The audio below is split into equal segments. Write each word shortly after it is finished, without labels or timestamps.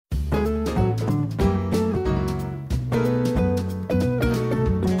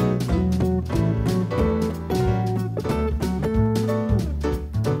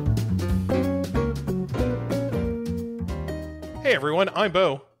everyone, I'm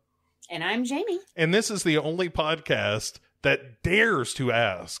Bo. And I'm Jamie. And this is the only podcast that dares to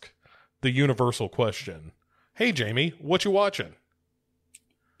ask the universal question. Hey, Jamie, what you watching?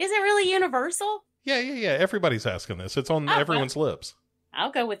 Is it really universal? Yeah. Everybody's asking this. It's on everyone's lips.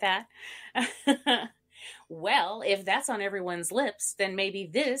 I'll go with that. Well, if that's on everyone's lips, then maybe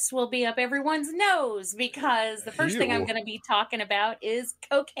this will be up everyone's nose, because the first thing I'm going to be talking about is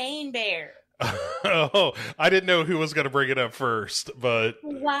Cocaine Bear. Oh, I didn't know who was going to bring it up first, but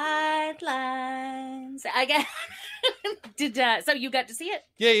White lines. I got. So you got to see it?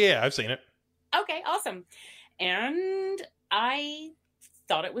 Yeah, I've seen it. Okay, awesome. And I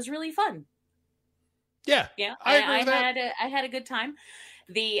thought it was really fun. Yeah, I agree with that. I had a good time.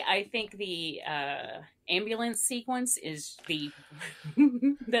 I think the ambulance sequence is the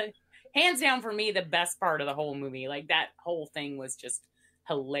hands down for me the best part of the whole movie. Like, that whole thing was just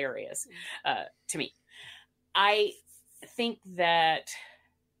hilarious to me. I think that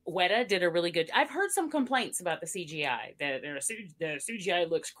Weta did a really good. I've heard some complaints about the CGI. The CGI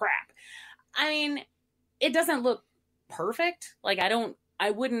looks crap. I mean, it doesn't look perfect. Like,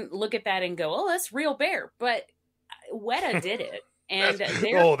 I wouldn't look at that and go, "Oh, that's real bear." But Weta did it, and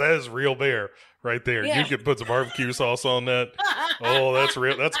that is real bear right there. Yeah. You could put some barbecue sauce on that. Oh, that's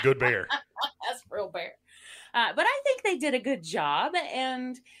real. That's good bear. That's real bear. But I think they did a good job,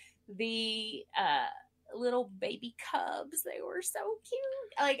 and the little baby cubs, they were so cute.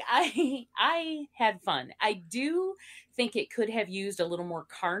 Like, I had fun. I do think it could have used a little more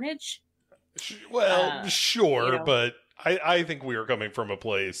carnage. Well, sure, but I think we are coming from a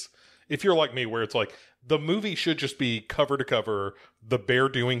place, if you're like me, where it's like, the movie should just be cover to cover, the bear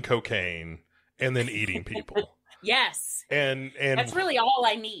doing cocaine and then eating people. Yes. And that's really all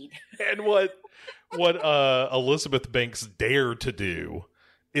I need. And what Elizabeth Banks dared to do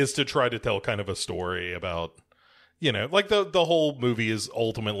is to try to tell kind of a story about, like the whole movie is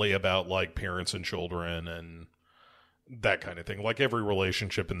ultimately about like parents and children and that kind of thing. Like, every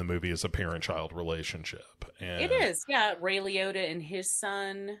relationship in the movie is a parent-child relationship. And it is, yeah. Ray Liotta and his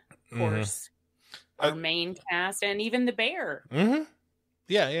son, of course, our main cast, and even the bear. Mm-hmm.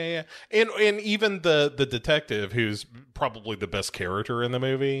 Yeah. And even the detective, who's probably the best character in the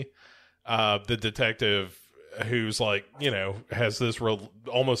movie, the detective who's like, has this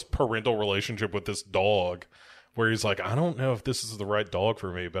almost parental relationship with this dog, where he's like, I don't know if this is the right dog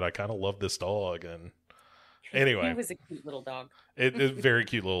for me, but I kind of love this dog. And anyway, he was a cute little dog. It very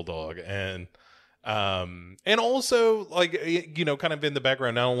cute little dog. And also, like, kind of in the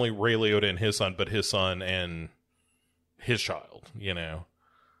background, not only Ray Liotta and his son, but his son and his child,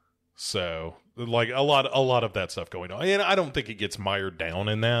 So, like, a lot of that stuff going on. And I don't think it gets mired down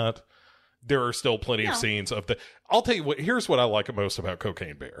in that. There are still plenty of scenes of I'll tell you what, here's what I like most about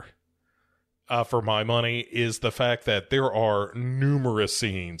Cocaine Bear. For my money, is the fact that there are numerous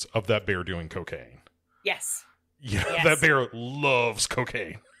scenes of that bear doing cocaine. Yes. Yeah, yes. That bear loves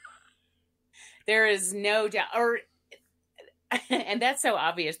cocaine. There is no doubt. And that's so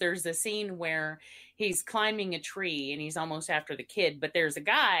obvious. There's a scene where he's climbing a tree and he's almost after the kid, but there's a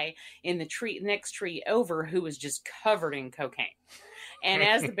guy in the next tree over who is just covered in cocaine. And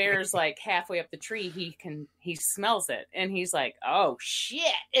as the bear's like halfway up the tree, he smells it, and he's like, "Oh shit!"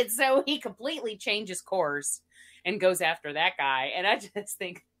 And so he completely changes course and goes after that guy. And I just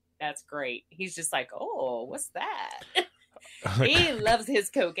think that's great. He's just like, "Oh, what's that?" He loves his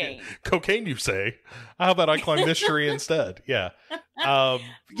cocaine. Cocaine, you say? How about I climb this tree instead? Yeah.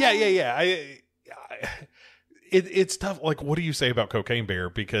 Yeah. It's tough. Like, what do you say about Cocaine Bear?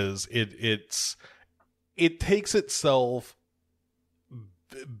 Because it takes itself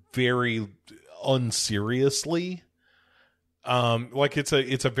very unseriously. Like, it's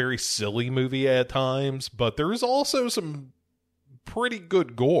a very silly movie at times, but there's also some pretty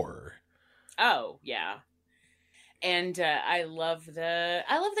good gore. Oh yeah. And I love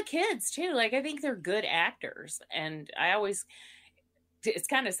the kids too. Like, I think they're good actors, and it's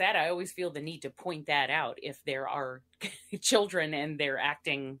kind of sad. I always feel the need to point that out if there are children and they're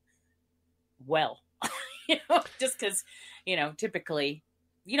acting well, just because, typically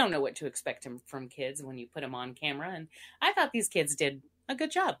you don't know what to expect from kids when you put them on camera. And I thought these kids did a good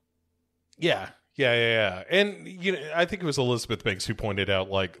job. Yeah. And, I think it was Elizabeth Banks who pointed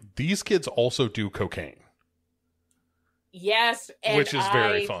out, like, these kids also do cocaine. Yes, and which is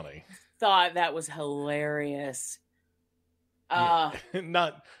very funny. Thought that was hilarious. Not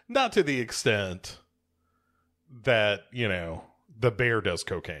to the extent that, the bear does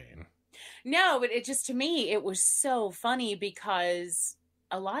cocaine. No, but to me, it was so funny because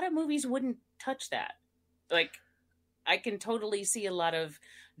a lot of movies wouldn't touch that. Like, I can totally see a lot of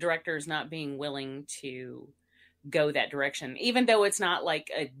directors not being willing to go that direction, even though it's not like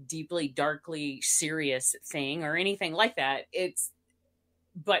a deeply, darkly serious thing or anything like that.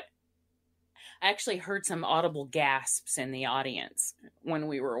 But I actually heard some audible gasps in the audience when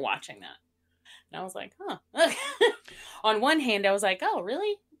we were watching that. And I was like, huh. On one hand, I was like, oh,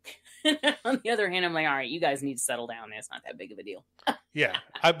 really? On the other hand, I'm like, all right, you guys need to settle down. It's not that big of a deal. Yeah.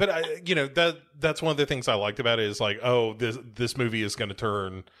 That's one of the things I liked about it is like, oh, this movie is going to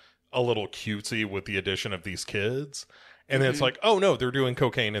turn a little cutesy with the addition of these kids. And then it's like, oh no, they're doing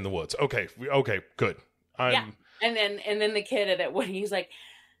cocaine in the woods. Okay, good. Yeah. And then the kid at it, when he's like,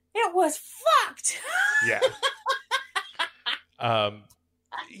 it was fucked. Yeah.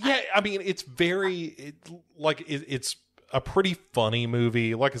 Yeah, I mean, it's it's a pretty funny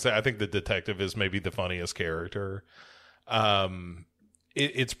movie. Like I said, I think the detective is maybe the funniest character.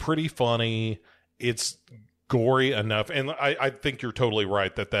 It's pretty funny. It's gory enough. And I think you're totally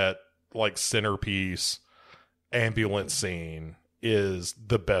right that like centerpiece ambulance scene is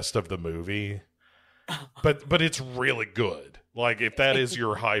the best of the movie. But it's really good. Like if that is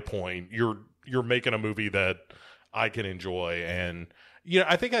your high point, you're making a movie that I can enjoy. And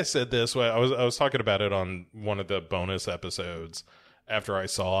I think I said this. I was talking about it on one of the bonus episodes after I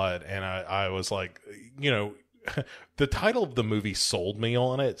saw it, and I was like, the title of the movie sold me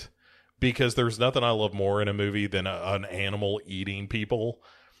on it, because there's nothing I love more in a movie than an animal eating people.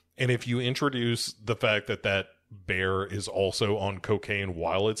 And if you introduce the fact that bear is also on cocaine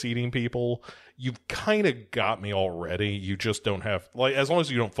while it's eating people, you've kind of got me already. You just don't have, like, as long as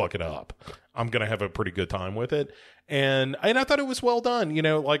you don't fuck it up, I'm going to have a pretty good time with it. And I thought it was well done.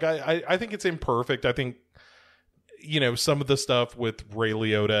 Like I think it's imperfect. I think, some of the stuff with Ray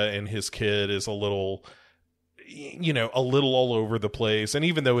Liotta and his kid is a little all over the place. And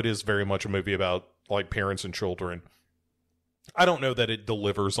even though it is very much a movie about like parents and children, I don't know that it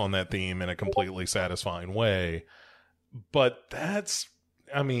delivers on that theme in a completely satisfying way. But that's,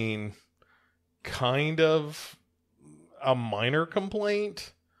 kind of a minor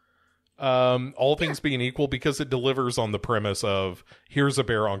complaint. All things being equal, because it delivers on the premise of here's a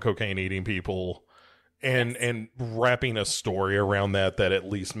bear on cocaine eating people, and wrapping a story around that at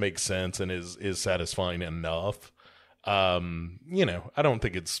least makes sense and is satisfying enough. I don't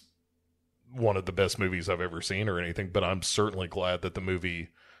think it's one of the best movies I've ever seen or anything, but I'm certainly glad that the movie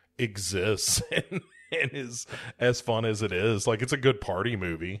exists and is as fun as it is. Like, it's a good party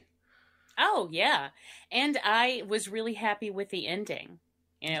movie. Oh yeah. And I was really happy with the ending.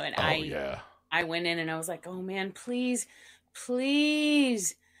 I went in and I was like, oh man, please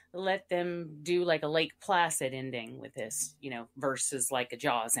let them do like a Lake Placid ending with this, versus like a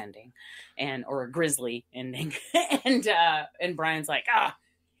Jaws ending or a Grizzly ending. And Brian's like,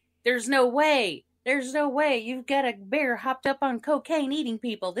 there's no way. You've got a bear hopped up on cocaine eating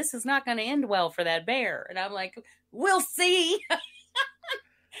people. This is not going to end well for that bear. And I'm like, we'll see.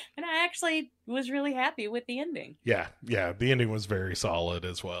 And I actually was really happy with the ending. Yeah. The ending was very solid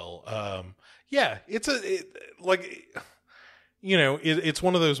as well. It's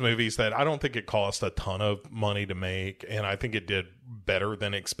one of those movies that I don't think it cost a ton of money to make, and I think it did better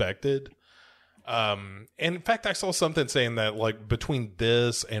than expected. And in fact, I saw something saying that like between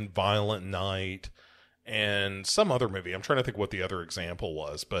this and Violent Night and some other movie, I'm trying to think what the other example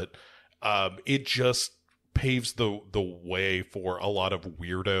was, but it just paves the way for a lot of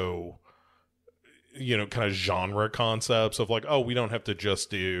weirdo, kind of genre concepts of like, oh, we don't have to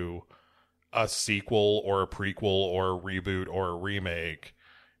just do a sequel or a prequel or a reboot or a remake.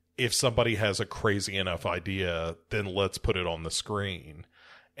 If somebody has a crazy enough idea, then let's put it on the screen.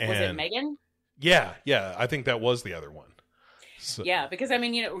 And was it Megan? Yeah. I think that was the other one. So. Yeah, because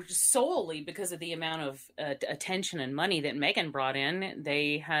solely because of the amount of attention and money that Megan brought in,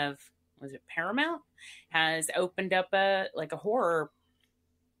 they have, was it Paramount, has opened up a horror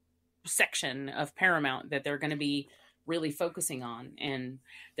section of Paramount that they're going to be really focusing on, and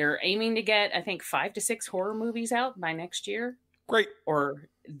they're aiming to get, I think, 5 to 6 horror movies out by next year. Great. Or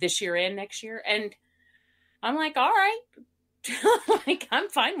this year and next year. And I'm like, all right. Like, I'm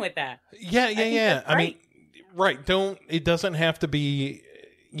fine with that. Yeah. Right. It doesn't have to be,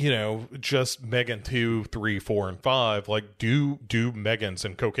 just Megan 2, 3, 4, and 5. Like, do Megans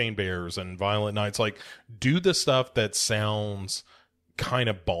and Cocaine Bears and Violent Nights. Like, do the stuff that sounds kind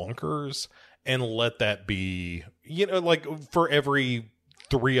of bonkers, and let that be, like, for every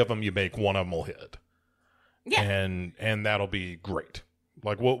 3 of them you make, 1 of them will hit. Yeah. And that'll be great.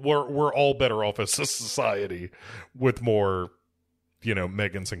 Like, we're all better off as a society with more,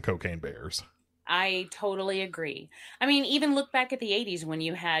 Megans and Cocaine Bears. I totally agree. I mean, even look back at the 80s when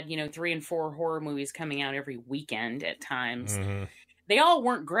you had, 3 and 4 horror movies coming out every weekend at times. Mm-hmm. They all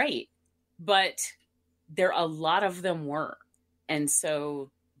weren't great, but a lot of them were. And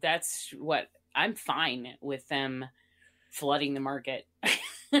so that's what I'm fine with them flooding the market.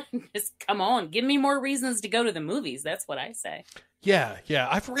 Just come on, give me more reasons to go to the movies. That's what I say. Yeah.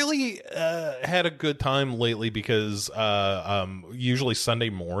 I've really had a good time lately because usually Sunday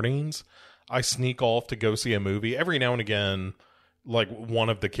mornings I sneak off to go see a movie. Every now and again, like one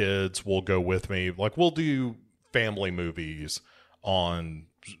of the kids will go with me. Like we'll do family movies on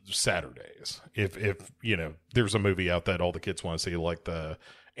Saturdays. If there's a movie out that all the kids want to see, like the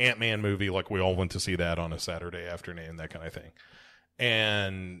Ant-Man movie, like we all went to see that on a Saturday afternoon, that kind of thing.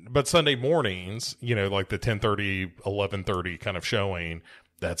 But Sunday mornings, like the 10:30, 11:30 kind of showing,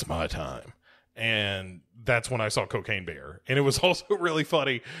 that's my time. And that's when I saw Cocaine Bear. And it was also really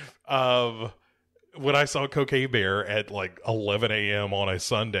funny when I saw Cocaine Bear at like 11 a.m. on a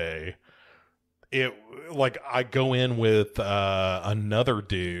Sunday. It like I go in with another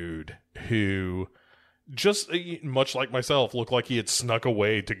dude who just much like myself looked like he had snuck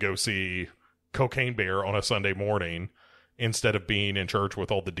away to go see Cocaine Bear on a Sunday morning instead of being in church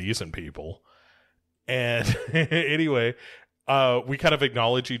with all the decent people. And anyway, we kind of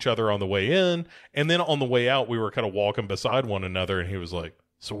acknowledged each other on the way in, and then on the way out we were kind of walking beside one another, and he was like,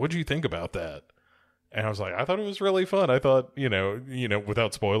 "So what'd you think about that?" And I was like, I thought it was really fun. I thought,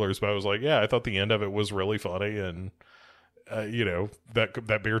 without spoilers, but I was like, yeah, I thought the end of it was really funny. And,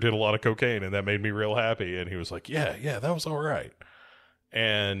 that bear did a lot of cocaine and that made me real happy. And he was like, yeah, that was all right.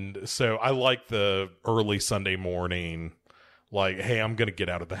 And so I like the early Sunday morning, like, hey, I'm going to get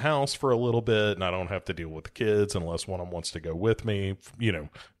out of the house for a little bit and I don't have to deal with the kids unless one of them wants to go with me,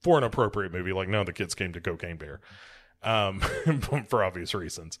 for an appropriate movie. Like, no, the kids came to Cocaine Bear, for obvious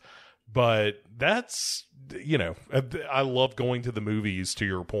reasons. But that's, I love going to the movies, to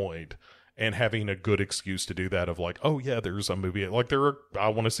your point, and having a good excuse to do that of like, oh yeah, there's a movie. Like I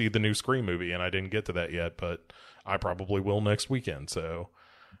want to see the new Scream movie and I didn't get to that yet, but I probably will next weekend. So,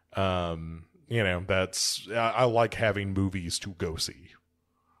 I like having movies to go see.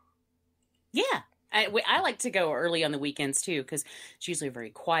 Yeah. I like to go early on the weekends too, because it's usually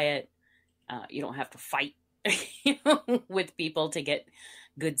very quiet. You don't have to fight with people to get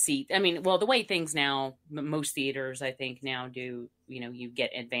good seat. I mean, well, the way things now, most theaters, I think now do, you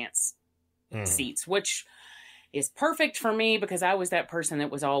get advance seats, which is perfect for me because I was that person that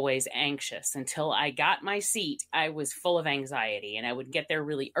was always anxious. Until I got my seat, I was full of anxiety and I would get there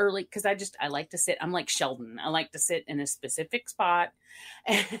really early because I like to sit. I'm like Sheldon. I like to sit in a specific spot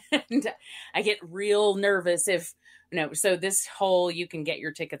and I get real nervous if, so this whole you can get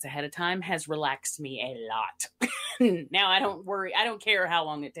your tickets ahead of time has relaxed me a lot. Now I don't worry. I don't care how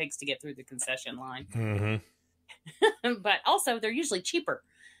long it takes to get through the concession line. Mm-hmm. But also they're usually cheaper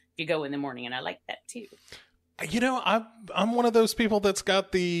if you go in the morning, and I like that too. I'm one of those people that's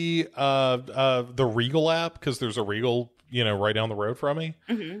got the Regal app because there's a Regal, right down the road from me.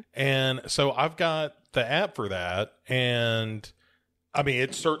 Mm-hmm. And so I've got the app for that. And I mean,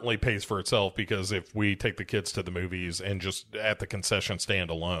 it certainly pays for itself because if we take the kids to the movies and just at the concession stand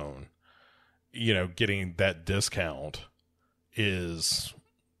alone, getting that discount is,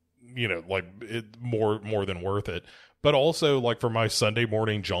 more than worth it. But also like for my Sunday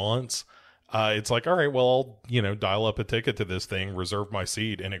morning jaunts, it's like, all right, well, I'll, dial up a ticket to this thing, reserve my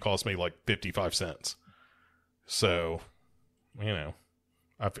seat, and it cost me like 55 cents. So,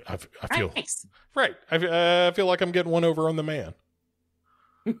 I feel nice. Right. I feel like I'm getting one over on the man.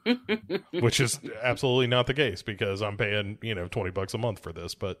 Which is absolutely not the case because I'm paying, $20 a month for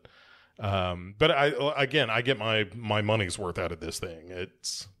this. But I get my money's worth out of this thing.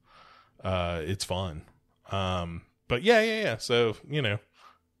 It's fun. But yeah. So,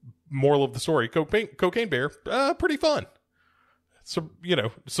 moral of the story, Cocaine Bear, pretty fun. So,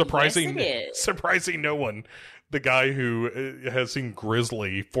 surprising, yes, surprising no one. The guy who has seen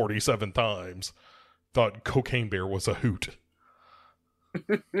Grizzly 47 times thought Cocaine Bear was a hoot.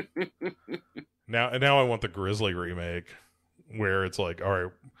 Now I want the Grizzly remake where it's like, all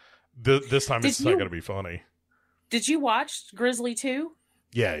right, this time it's not going to be funny. Did you watch Grizzly 2?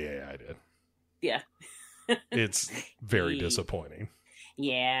 Yeah, I did. Yeah. It's very disappointing.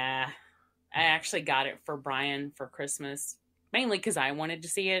 Yeah. I actually got it for Brian for Christmas, mainly because I wanted to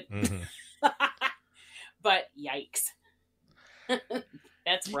see it. Mm-hmm. But yikes.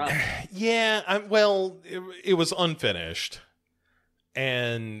 That's rough. Yeah, it was unfinished.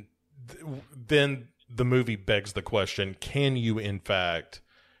 And then the movie begs the question, can you in fact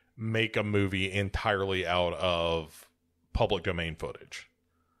make a movie entirely out of public domain footage?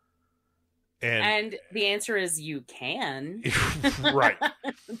 And the answer is you can. Right.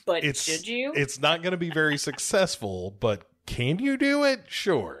 But should you? It's not going to be very successful, but can you do it?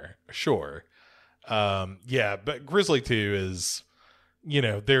 Sure. Yeah, but Grizzly 2 is,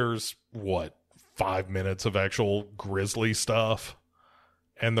 there's 5 minutes of actual Grizzly stuff,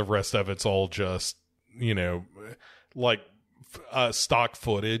 and the rest of it's all just, like stock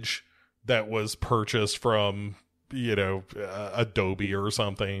footage that was purchased from, Adobe or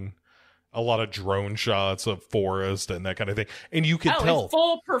something. A lot of drone shots of forest and that kind of thing. And you can tell. And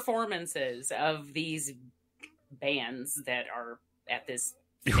full performances of these bands that are at this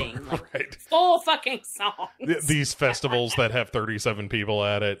thing. Like, right. Full fucking songs. These festivals that have 37 people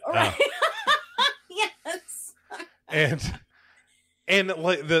at it. Right. Yes. And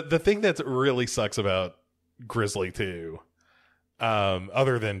like the thing that really sucks about Grizzly 2,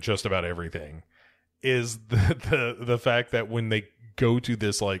 other than just about everything, is the fact that when they go to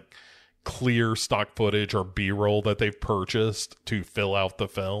this like clear stock footage or B-roll that they've purchased to fill out the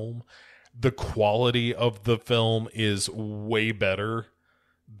film, the quality of the film is way better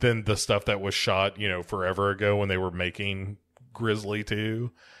than the stuff that was shot, forever ago when they were making Grizzly 2.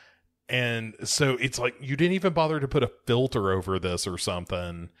 And so it's like you didn't even bother to put a filter over this or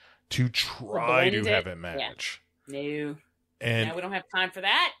something to try to have it match. Yeah. No. And now we don't have time for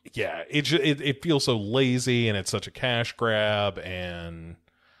that. Yeah, it feels so lazy, and it's such a cash grab, and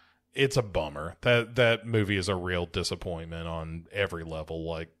it's a bummer. That movie is a real disappointment on every level.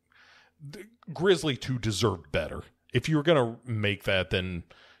 Like, Grizzly 2 deserved better. If you were going to make that, then,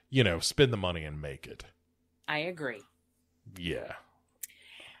 spend the money and make it. I agree. Yeah.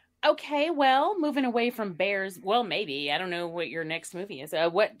 Okay, well, moving away from bears. Well, maybe I don't know what your next movie is.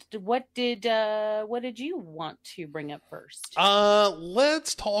 What did you want to bring up first?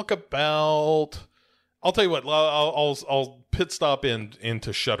 Let's talk about. I'll tell you what. I'll pit stop into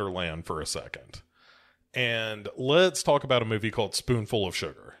Shutterland for a second, and let's talk about a movie called Spoonful of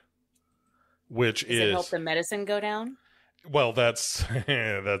Sugar, which Does it help the medicine go down? Well, that's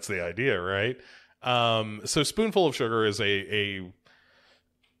that's the idea, right? So Spoonful of Sugar is a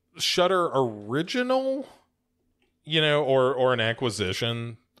Shudder original, or an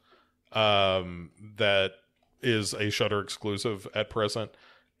acquisition that is a Shudder exclusive at present,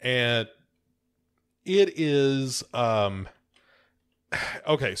 and it is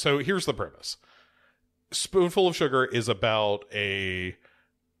okay. So here's the premise: Spoonful of Sugar is about a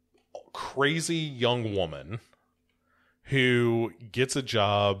crazy young woman who gets a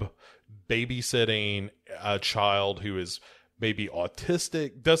job babysitting a child who is maybe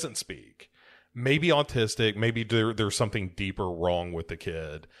autistic, doesn't speak, maybe autistic, maybe there's something deeper wrong with the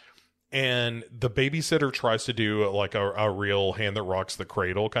kid. And the babysitter tries to do like a real hand that rocks the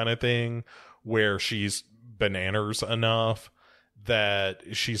cradle kind of thing, where she's bananas enough that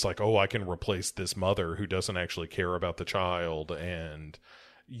she's like, oh, I can replace this mother who doesn't actually care about the child and,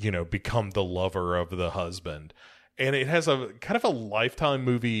 become the lover of the husband. And it has a kind of a Lifetime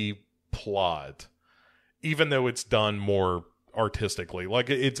movie plot, even though it's done more artistically. Like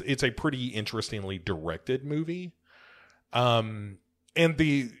it's a pretty interestingly directed movie. And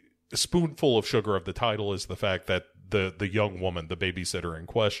the Spoonful of Sugar of the title is the fact that the young woman, the babysitter in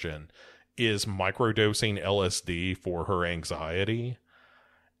question, is microdosing LSD for her anxiety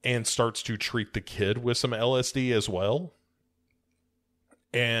and starts to treat the kid with some LSD as well.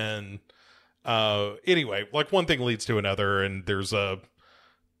 And anyway, like one thing leads to another, and there's a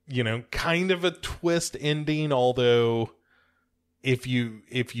kind of a twist ending, although if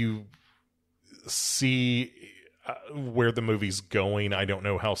you see where the movie's going, I don't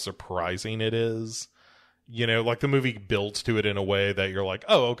know how surprising it is. Like the movie builds to it in a way that you're like,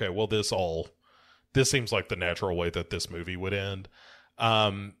 oh, okay, well this seems like the natural way that this movie would end.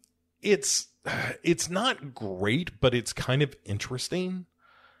 It's not great, but it's kind of interesting.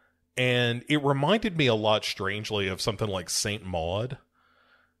 And it reminded me a lot, strangely, of something like Saint Maud.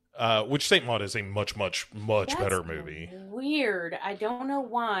 Which Saint Maud is a much better movie. Weird. I don't know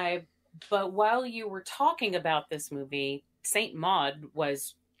why, but while you were talking about this movie, Saint Maud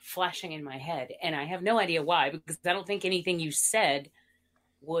was flashing in my head, and I have no idea why, because I don't think anything you said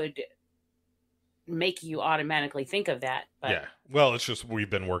would make you automatically think of that. But yeah. Well, it's just we've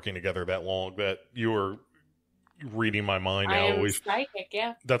been working together that long that you were reading my mind now. I am psychic,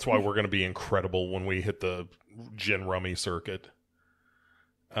 yeah. That's why we're going to be incredible when we hit the gin rummy circuit.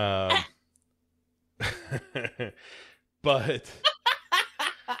 But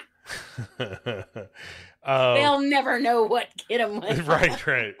they'll never know what kid them with.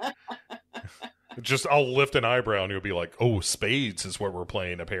 right. Just I'll lift an eyebrow and you'll be like, oh, spades is what we're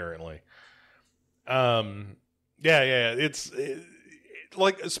playing apparently. It's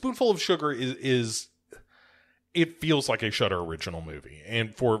like a Spoonful of Sugar is it feels like a Shudder original movie,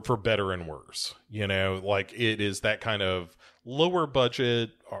 and for better and worse, like it is that kind of lower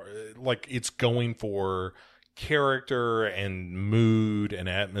budget, or like it's going for character and mood and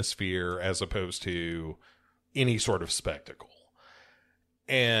atmosphere as opposed to any sort of spectacle.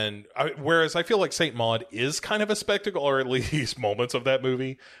 And whereas I feel like Saint Maud is kind of a spectacle, or at least moments of that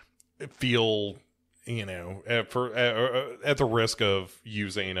movie feel, you know, at the risk of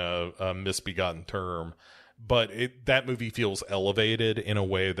using a misbegotten term, but that movie feels elevated in a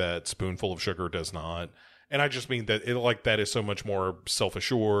way that Spoonful of Sugar does not. And I just mean that that is so much more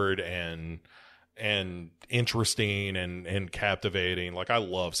self-assured and interesting and captivating. Like, I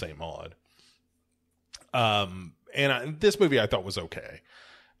love Saint Maud. This movie I thought was okay.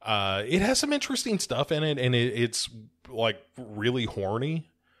 It has some interesting stuff in it, and it's like really horny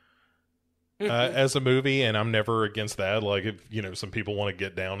as a movie, and I'm never against that. Like, if, you know, some people want to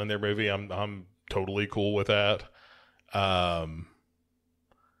get down in their movie, I'm totally cool with that.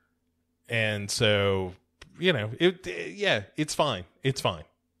 And so, you know, it's fine. It's fine.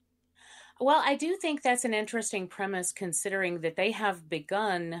 Well, I do think that's an interesting premise, considering that they have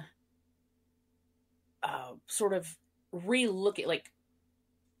begun sort of re-looking, like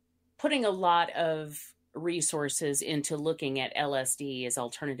putting a lot of resources into looking at LSD as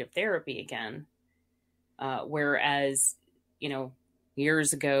alternative therapy again. Whereas, you know,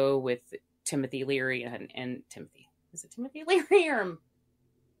 years ago with Timothy Leary and Timothy, is it Timothy Leary or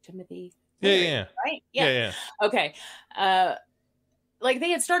Timothy? Leary, yeah. Right? Yeah. Okay. Like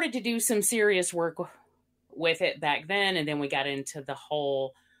they had started to do some serious work with it back then. And then we got into the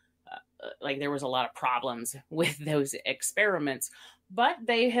whole, like there was a lot of problems with those experiments, but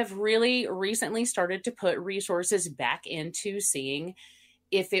they have really recently started to put resources back into seeing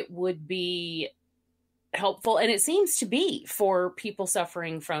if it would be helpful. And it seems to be for people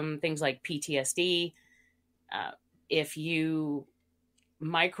suffering from things like PTSD. If you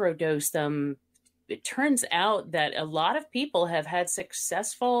microdose them, it turns out that a lot of people have had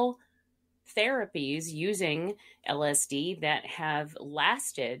successful therapies using LSD that have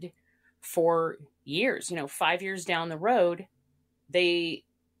lasted for years. You know, 5 years down the road, they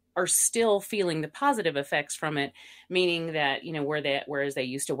are still feeling the positive effects from it, meaning that, you know, whereas they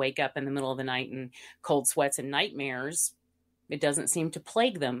used to wake up in the middle of the night in cold sweats and nightmares, it doesn't seem to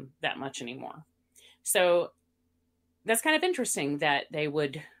plague them that much anymore. So that's kind of interesting that they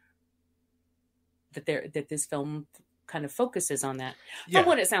would, that this film kind of focuses on that from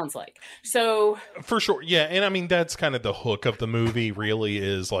what it sounds like. So for sure. Yeah. And I mean, that's kind of the hook of the movie, really,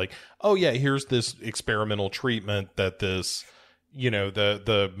 is like, oh yeah, here's this experimental treatment that this, you know,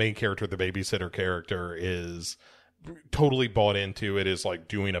 the main character, the babysitter character, is totally bought into. It is like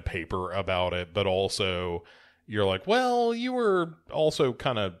doing a paper about it, but also you're like, well, you were also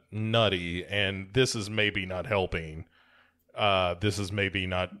kind of nutty, and this is maybe not helping. This is maybe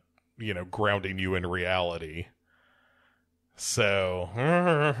not, you know, grounding you in reality. So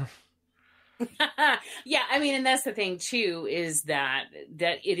yeah, I mean, and that's the thing too, is that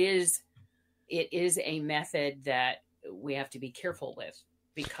it is a method that we have to be careful with,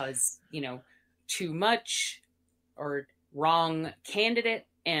 because, you know, too much or wrong candidate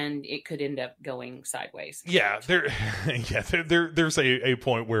and it could end up going sideways. Yeah, there's a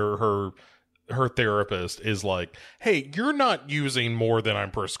point where her therapist is like, hey, you're not using more than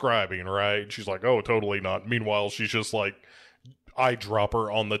I'm prescribing, right? She's like, oh, totally not. Meanwhile, she's just like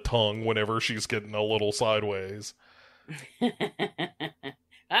eyedropper on the tongue whenever she's getting a little sideways.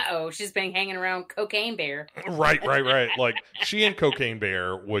 Uh-oh, she's been hanging around Cocaine Bear. Right. Like, she and Cocaine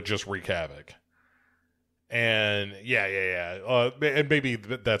Bear would just wreak havoc. And and maybe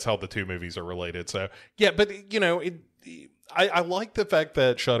that's how the two movies are related. So yeah, but you know, I like the fact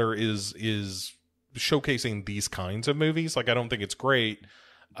that Shudder is showcasing these kinds of movies. Like, I don't think it's great.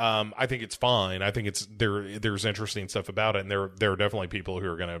 I think it's fine. I think it's there's interesting stuff about it, and there are definitely people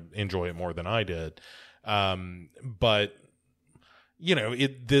who are going to enjoy it more than I did. But you know,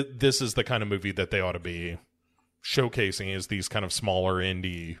 this is the kind of movie that they ought to be showcasing, is these kind of smaller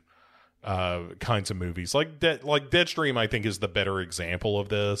indie kinds of movies. Like Deadstream, I think, is the better example of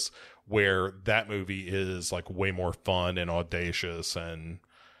this, where that movie is like way more fun and audacious and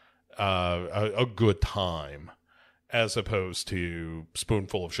a good time, as opposed to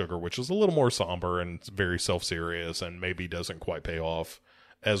Spoonful of Sugar, which is a little more somber and very self-serious and maybe doesn't quite pay off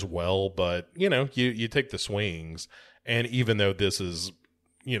as well. But you know, you take the swings, and even though this is,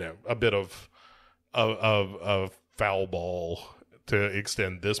 you know, a bit of foul ball to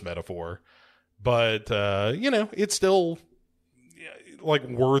extend this metaphor, but you know, it's still like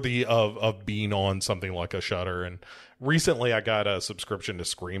worthy of being on something like a Shudder. And recently I got a subscription to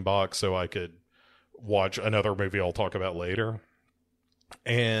Screambox so I could watch another movie I'll talk about later,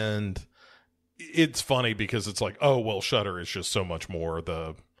 and it's funny because it's like, oh, well, Shudder is just so much more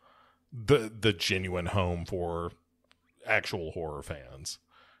the genuine home for actual horror fans.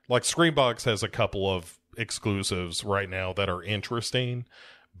 Like Screambox has a couple of exclusives right now that are interesting,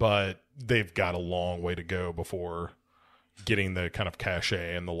 but they've got a long way to go before getting the kind of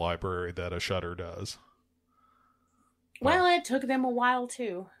cachet in the library that a Shudder does. Well, it took them a while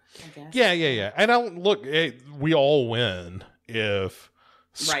too, I guess. Yeah. And we all win if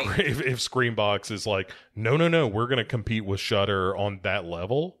Right. if Screambox is like, no, we're going to compete with Shudder on that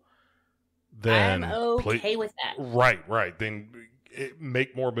level. Then I'm okay with that. Right. Then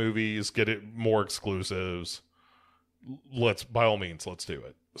make more movies, get it more exclusives. By all means, let's do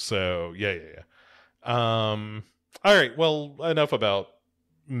it. So yeah. All right. Well, enough about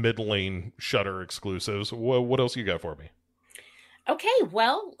middling Shudder exclusives. What else you got for me? Okay,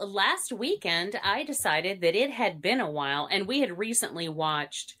 well, last weekend I decided that it had been a while, and we had recently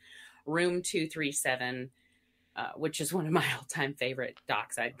watched Room 237, which is one of my all-time favorite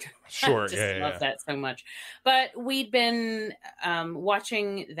docs. I just love that so much. But we'd been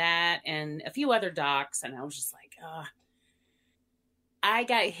watching that and a few other docs, and I was just like, I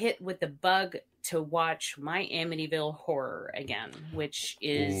got hit with the bug to watch my Amityville Horror again, which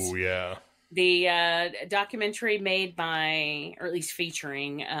is the documentary made by, or at least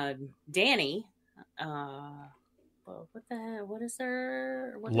featuring, Danny.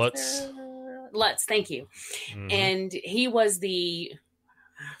 Lutz, thank you. Mm-hmm. And he was the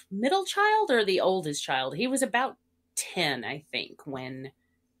middle child or the oldest child. He was about 10, I think, when,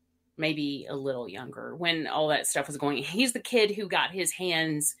 maybe a little younger, when all that stuff was going. He's the kid who got his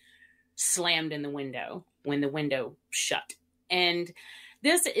hands slammed in the window when the window shut. And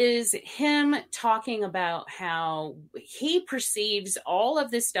this is him talking about how he perceives all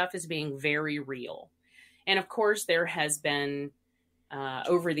of this stuff as being very real. And of course, there has been,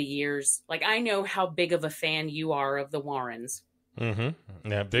 over the years, like, I know how big of a fan you are of the Warrens.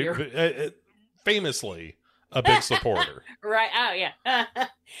 Mm-hmm. Yeah, famously a big supporter. Right. Oh, yeah.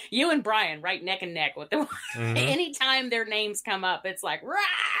 You and Brian, right neck and neck with the. Mm-hmm. Anytime their names come up, it's like, rah!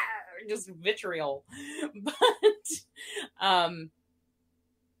 Just vitriol. But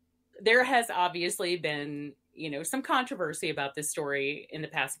there has obviously been, some controversy about this story in the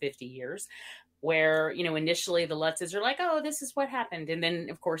past 50 years, where, initially the Lutzes are like, oh, this is what happened. And then,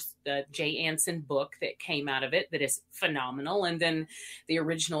 of course, the Jay Anson book that came out of it that is phenomenal. And then the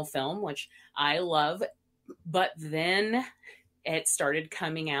original film, which I love. But then it started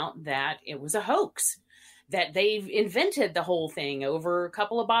coming out that it was a hoax, that they've invented the whole thing over a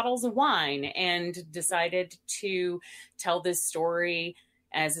couple of bottles of wine and decided to tell this story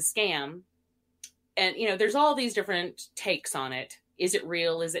as a scam. And, there's all these different takes on it. Is it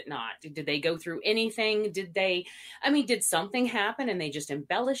real? Is it not? Did they go through anything? Did something happen and they just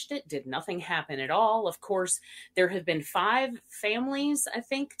embellished it? Did nothing happen at all? Of course, there have been 5 families, I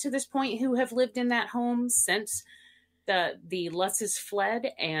think, to this point who have lived in that home since the Lutzes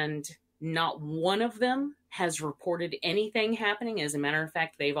fled, and not one of them has reported anything happening. As a matter of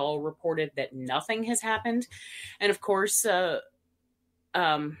fact, they've all reported that nothing has happened. And of course,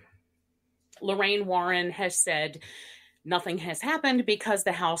 Lorraine Warren has said nothing has happened because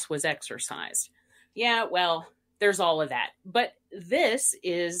the house was exorcised. Yeah, well, there's all of that. But this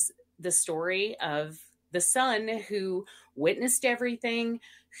is the story of the son who witnessed everything,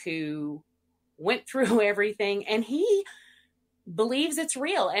 who went through everything, and he believes it's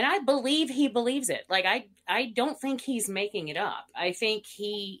real. And I believe he believes it. Like, I don't think he's making it up. I think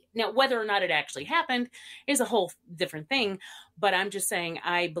now, whether or not it actually happened is a whole different thing, but I'm just saying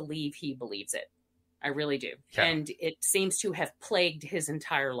I believe he believes it. I really do. Yeah. And it seems to have plagued his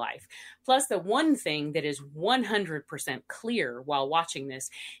entire life. Plus, the one thing that is 100% clear while watching this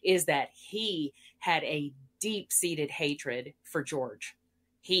is that he had a deep-seated hatred for George.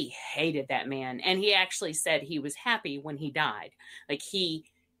 He hated that man. And he actually said he was happy when he died. Like, he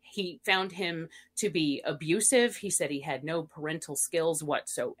found him to be abusive. He said he had no parental skills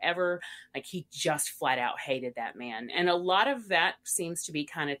whatsoever. Like, he just flat out hated that man. And a lot of that seems to be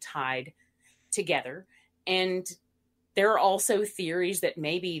kind of tied together. And there are also theories that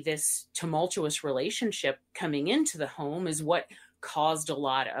maybe this tumultuous relationship coming into the home is what caused a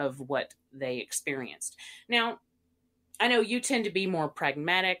lot of what they experienced. Now, I know you tend to be more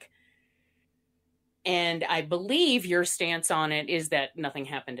pragmatic, and I believe your stance on it is that nothing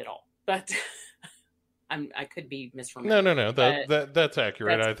happened at all. But I could be misremembering. No. That's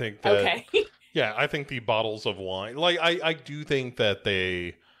accurate. I think that. Okay. Yeah, I think the bottles of wine. Like, I do think that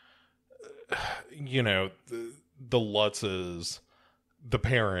they. The Lutzes, the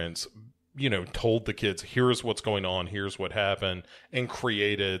parents, told the kids, here's what's going on, here's what happened, and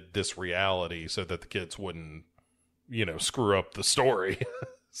created this reality so that the kids wouldn't, screw up the story.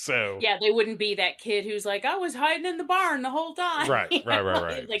 So yeah, they wouldn't be that kid who's like, I was hiding in the barn the whole time. Right.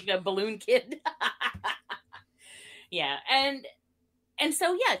 Like the balloon kid. Yeah. And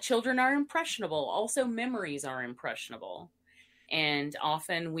so, yeah, children are impressionable. Also, memories are impressionable. And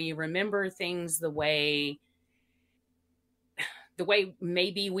often we remember things the way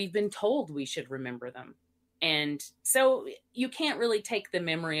maybe we've been told we should remember them. And so you can't really take the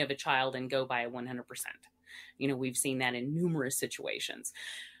memory of a child and go by 100%. We've seen that in numerous situations.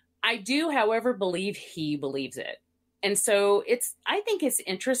 I do, however, believe he believes it. And so I think it's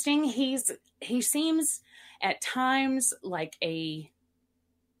interesting. He seems at times like a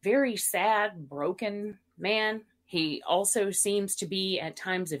very sad, broken man. He also seems to be at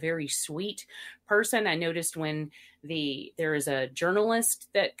times a very sweet person. I noticed when there is a journalist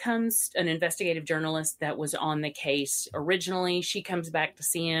an investigative journalist that was on the case originally. She comes back to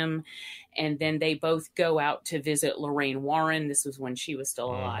see him, and then they both go out to visit Lorraine Warren. This was when she was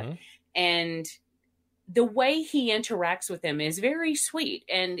still alive. Mm-hmm. And the way he interacts with them is very sweet.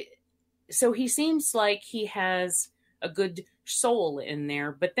 And so he seems like he has a good soul in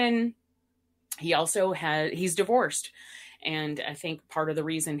there, but then he also he's divorced. And I think part of the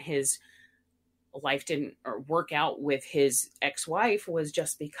reason his life didn't work out with his ex-wife was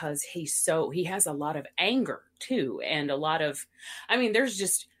just because he has a lot of anger too. And a lot of,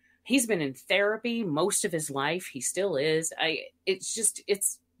 he's been in therapy most of his life. He still is.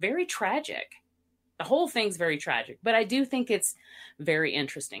 It's very tragic. The whole thing's very tragic, but I do think it's very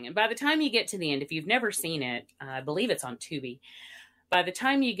interesting. And by the time you get to the end, if you've never seen it, I believe it's on Tubi. By the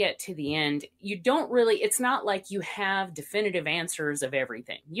time you get to the end, it's not like you have definitive answers of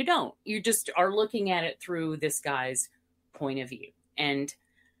everything. You don't. You just are looking at it through this guy's point of view. And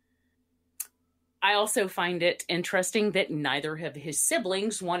I also find it interesting that neither of his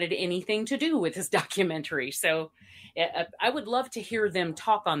siblings wanted anything to do with this documentary. So I would love to hear them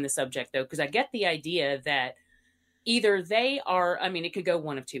talk on the subject, though, because I get the idea that either they are, it could go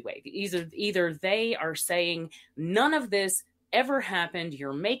one of two ways. Either they are saying none of this ever happened,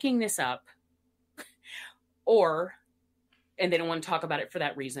 you're making this up, and they don't want to talk about it for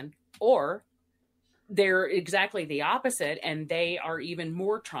that reason, or they're exactly the opposite and they are even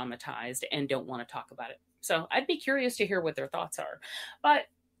more traumatized and don't want to talk about it. So I'd be curious to hear what their thoughts are. But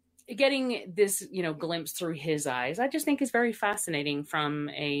getting this, glimpse through his eyes, I just think is very fascinating from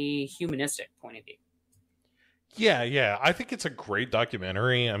a humanistic point of view. Yeah. I think it's a great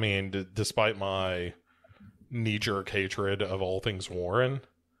documentary. Despite my knee-jerk hatred of all things Warren,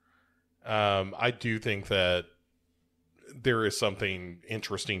 I do think that there is something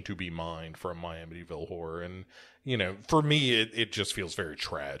interesting to be mined from my Amityville Horror. And, for me, it just feels very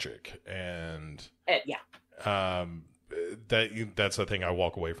tragic. And that's the thing I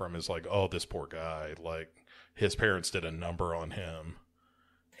walk away from is like, oh, this poor guy, like his parents did a number on him.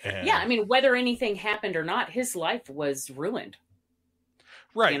 And, whether anything happened or not, his life was ruined.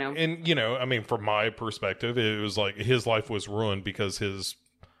 Right. And, from my perspective, it was like his life was ruined because his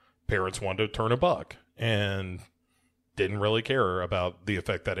parents wanted to turn a buck and didn't really care about the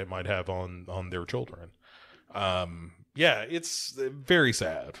effect that it might have on their children. It's very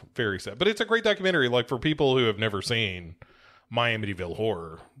sad, but it's a great documentary. Like for people who have never seen my Amityville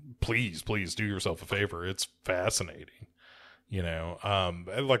Horror, please do yourself a favor. It's fascinating.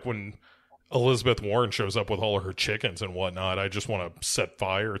 Like when Elizabeth Warren shows up with all of her chickens and whatnot, I just want to set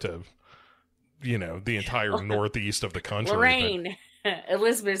fire to, the entire northeast of the country. Lorraine.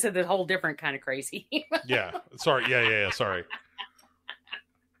 Elizabeth said a whole different kind of crazy. Yeah. Sorry. Yeah. Sorry.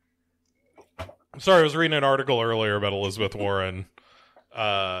 I was reading an article earlier about Elizabeth Warren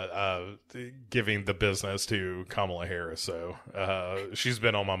giving the business to Kamala Harris. So she's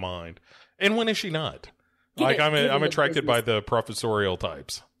been on my mind. And when is she not? Like I'm attracted by the professorial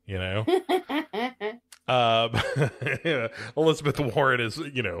types, Elizabeth Warren is,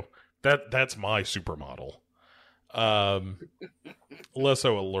 that's my supermodel. Less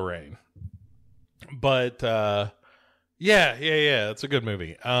so a Lorraine, but it's a good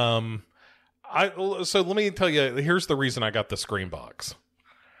movie. So let me tell you, here's the reason I got the Scream box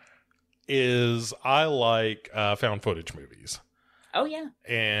is I like found footage movies. Oh yeah.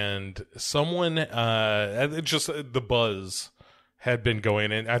 And someone just the buzz had been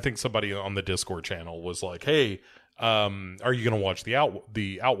going, and I think somebody on the Discord channel was like, hey, are you going to watch the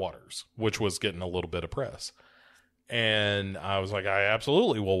Outwaters, which was getting a little bit of press. And I was like, I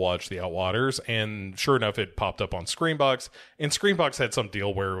absolutely will watch the Outwaters. And sure enough, it popped up on Screambox. And Screambox had some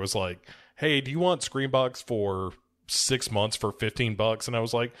deal where it was like, hey, do you want Screambox for 6 months for $15? And I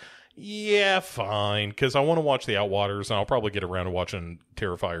was like, Yeah, fine, because I want to watch the Outwaters, and I'll probably get around to watching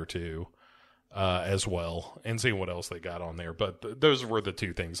Terrifier 2 as well, and seeing what else they got on there. But those were the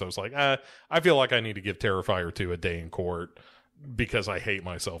two things I was like, I feel like I need to give Terrifier 2 a day in court, because I hate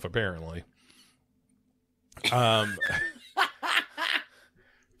myself, apparently. But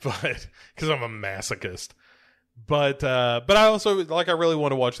because I'm a masochist. But I also, like, I really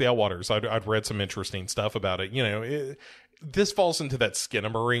want to watch the Outwaters. I've read some interesting stuff about it. You know, this falls into that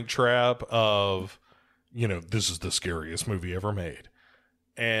Skinamarink trap of, you know, this is the scariest movie ever made.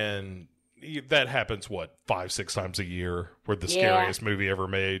 And that happens, 5-6 times a year, where the scariest movie ever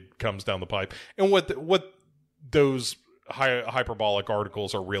made comes down the pipe. And what those hyperbolic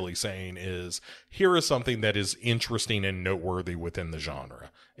articles are really saying is, here is something that is interesting and noteworthy within the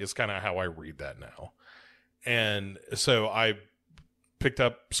genre. It's kind of how I read that now. And so I picked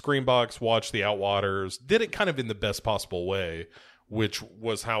up Screambox, watched the Outwaters, did it kind of in the best possible way, which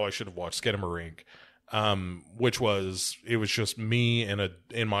was how I should have watched Skinamarink. Which was, it was just me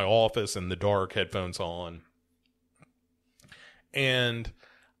in my office in the dark, headphones on. And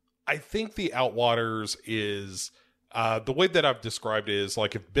I think the Outwaters is, the way that I've described it is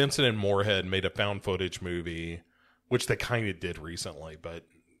like if Benson and Moorhead made a found footage movie, which they kind of did recently, but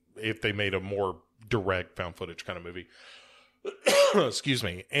if they made a more direct found footage kind of movie, excuse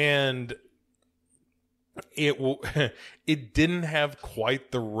me, and it didn't have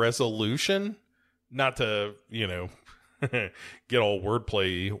quite the resolution, not to, you know, get all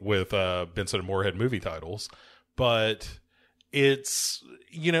wordplay with Benson and Moorhead movie titles, but it's,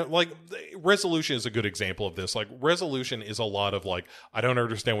 you know, like, Resolution is a good example of this. Like, Resolution is a lot of like, I don't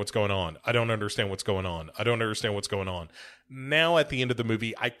understand what's going on. I don't understand what's going on. I don't understand what's going on. Now at the end of the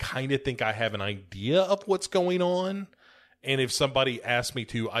movie, I kind of think I have an idea of what's going on. And if somebody asked me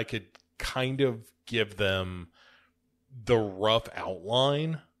to, I could kind of give them the rough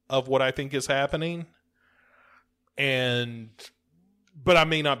outline of what I think is happening. But I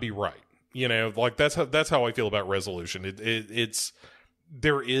may not be right. You know, like, that's how I feel about Resolution. It's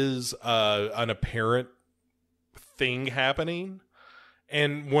there is an apparent thing happening,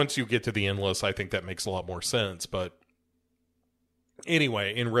 and once you get to the endless, I think that makes a lot more sense. But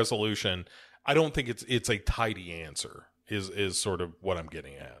anyway, in Resolution, I don't think it's a tidy answer. Is sort of what I'm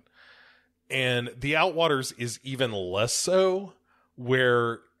getting at. And the Outwaters is even less so,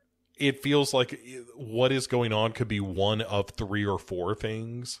 where it feels like what is going on could be one of 3 or 4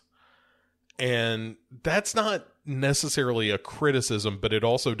 things. And that's not necessarily a criticism, but it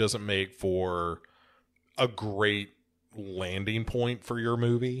also doesn't make for a great landing point for your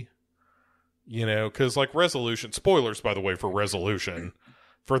movie. You know, because like Resolution, spoilers, by the way, for Resolution,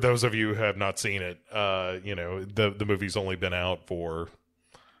 for those of you who have not seen it, you know, the movie's only been out for,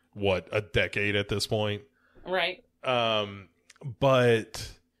 a decade at this point. Right.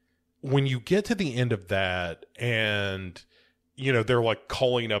 But when you get to the end of that, and, you know, they're like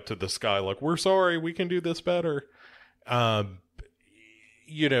calling up to the sky, like, we're sorry, we can do this better.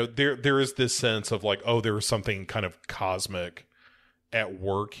 You know, there is this sense of like, oh, there is something kind of cosmic at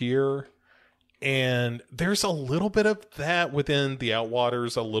work here. And there's a little bit of that within the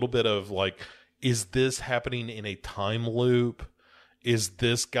Outwaters, a little bit of like, is this happening in a time loop? Is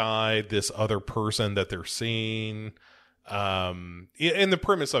this guy this other person that they're seeing? And the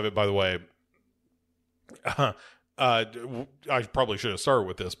premise of it, by the way, I probably should have started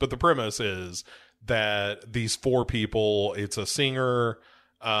with this, but the premise is that these 4 people, it's a singer,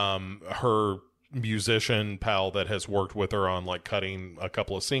 her musician pal that has worked with her on like cutting a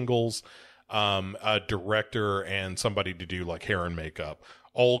couple of singles, a director, and somebody to do like hair and makeup,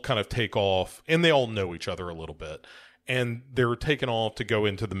 all kind of take off, and they all know each other a little bit, and they're taken off to go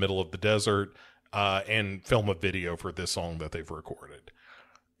into the middle of the desert and film a video for this song that they've recorded.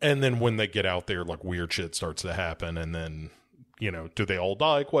 And then when they get out there, like, weird shit starts to happen, and then, you know, do they all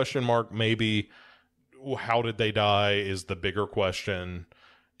die? ? Maybe. How did they die is the bigger question,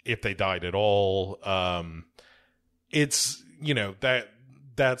 if they died at all. It's, you know,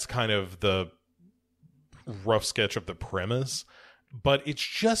 that's kind of the rough sketch of the premise, but it's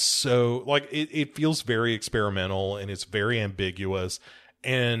just so, like, it feels very experimental, and it's very ambiguous,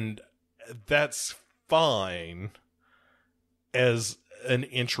 and that's fine as an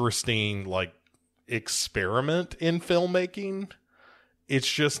interesting, like, experiment in filmmaking.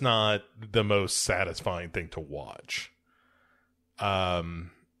 It's just not the most satisfying thing to watch. And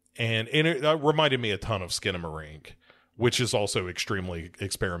it reminded me a ton of Skinamarink, which is also extremely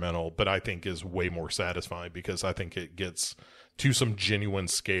experimental, but I think is way more satisfying because I think it gets to some genuine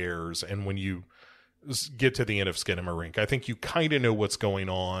scares. And when you get to the end of Skinamarink, I think you kind of know what's going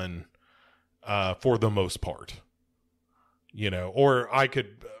on for the most part. You know, or I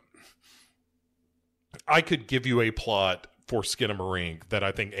could, I could give you a plot for Skinamarink that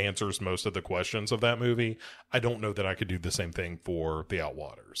I think answers most of the questions of that movie. I don't know that I could do the same thing for the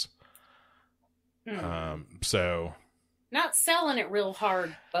Outwaters. So not selling it real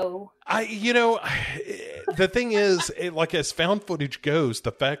hard, Bo. The thing is, like as found footage goes,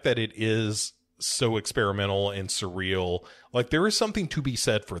 the fact that it is so experimental and surreal, like there is something to be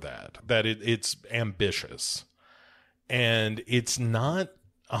said for that. That it's ambitious, and it's not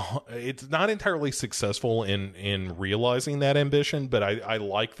entirely successful in realizing that ambition, but I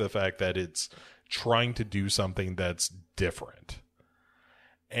like the fact that it's trying to do something that's different.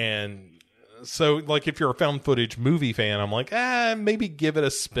 And so, like, if you're a found footage movie fan, I'm like, maybe give it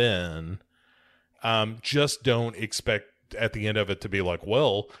a spin. Just don't expect at the end of it to be like,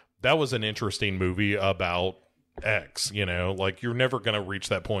 well, that was an interesting movie about X, like you're never going to reach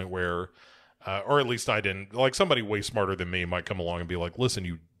that point where, or at least I didn't, like somebody way smarter than me might come along and be like, listen,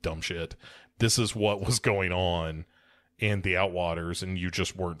 you dumb shit. This is what was going on in the Outwaters, and you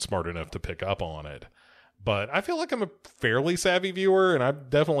just weren't smart enough to pick up on it. But I feel like I'm a fairly savvy viewer, and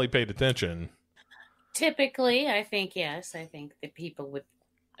I've definitely paid attention. Typically, I think, yes. I think that people would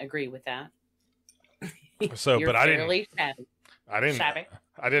agree with that. So, but I didn't. Savvy.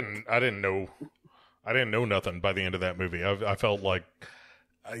 I didn't know nothing by the end of that movie. I felt like,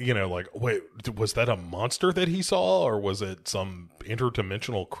 like, wait, was that a monster that he saw, or was it some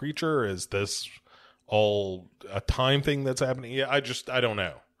interdimensional creature? Is this all a time thing that's happening? Yeah, I don't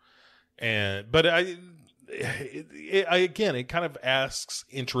know. But it kind of asks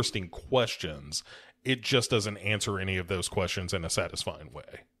interesting questions. It just doesn't answer any of those questions in a satisfying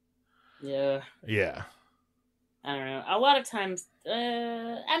way. Yeah. Yeah. I don't know. A lot of times,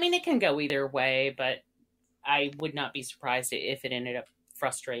 it can go either way, but I would not be surprised if it ended up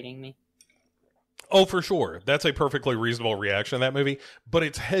frustrating me. Oh, for sure. That's a perfectly reasonable reaction to that movie, but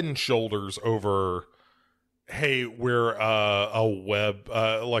it's head and shoulders over, hey, we're a web,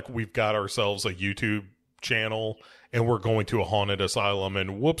 like we've got ourselves a YouTube channel and we're going to a haunted asylum,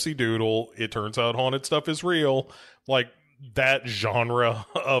 and whoopsie doodle, it turns out haunted stuff is real. Like that genre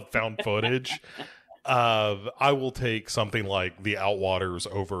of found footage. I will take something like the Outwaters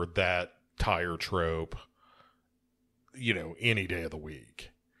over that tire trope, any day of the week.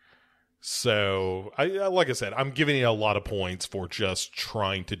 So I like I said, I'm giving you a lot of points for just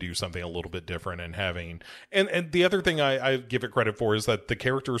trying to do something a little bit different and having, and the other thing I give it credit for is that the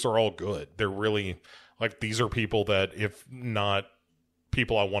characters are all good. They're really like, these are people that, if not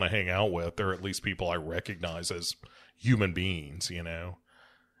people I want to hang out with, they're at least people I recognize as human beings,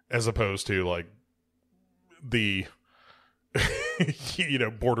 as opposed to like the,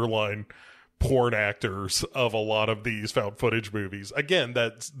 borderline porn actors of a lot of these found footage movies. Again,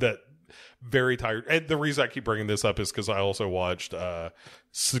 that very tired. And the reason I keep bringing this up is because I also watched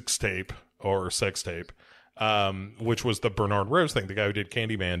Sex Tape, which was the Bernard Rose thing. The guy who did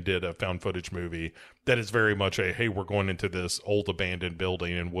Candyman did a found footage movie that is very much a, hey, we're going into this old abandoned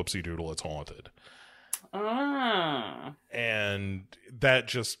building and whoopsie doodle, it's haunted. And that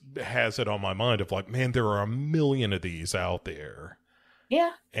just has it on my mind of like, man, there are a million of these out there.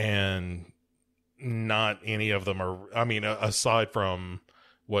 Yeah. And not any of them are, aside from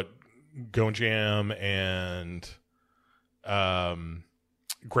what Gonjam and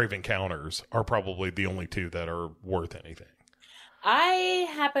Grave Encounters are probably the only two that are worth anything. I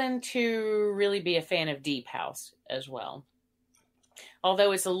happen to really be a fan of Deep House as well.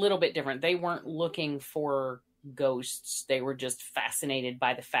 Although it's a little bit different. They weren't looking for ghosts. They were just fascinated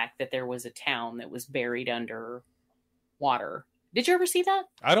by the fact that there was a town that was buried under water. Did you ever see that?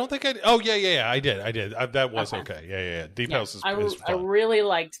 I don't think I did. Oh, yeah, I did. That was okay. Yeah. Deep House is fun. I really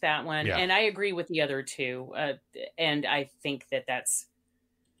liked that one. Yeah. And I agree with the other two. And I think that's...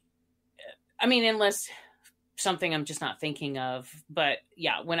 unless something I'm just not thinking of. But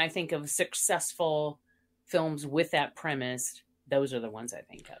yeah, when I think of successful films with that premise, those are the ones I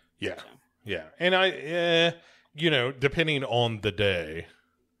think of. Yeah. So. Yeah. And I, depending on the day,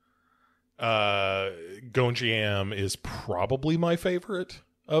 Gonjiam is probably my favorite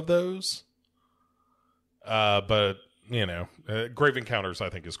of those. But, Grave Encounters I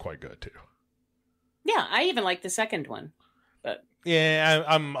think is quite good too. Yeah, I even like the second one. But yeah,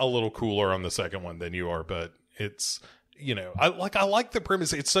 I'm a little cooler on the second one than you are, but it's, I like the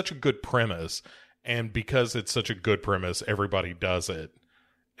premise. It's such a good premise. And because it's such a good premise, everybody does it.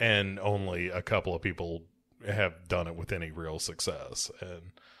 And only a couple of people have done it with any real success.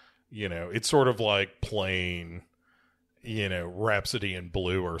 And, it's sort of like playing, Rhapsody in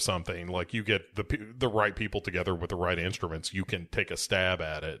Blue or something. Like you get the right people together with the right instruments, you can take a stab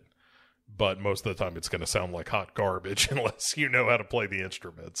at it. but most of the time it's going to sound like hot garbage unless you know how to play the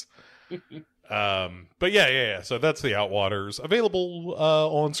instruments. But yeah. So that's the Outwaters, available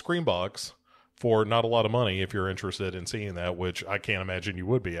on Screenbox for not a lot of money if you're interested in seeing that, which I can't imagine you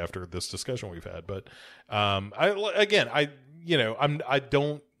would be after this discussion we've had. But I'm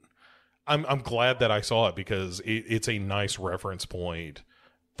glad that I saw it because it's a nice reference point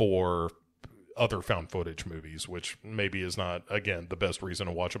for other found footage movies, which maybe is not, again, the best reason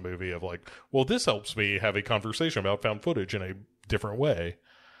to watch a movie of like, well, this helps me have a conversation about found footage in a different way.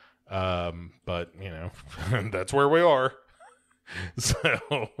 But you know, that's where we are. So,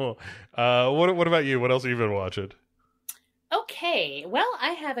 what about you? What else have you been watching? Okay, well,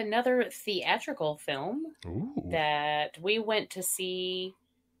 I have another theatrical film that we went to see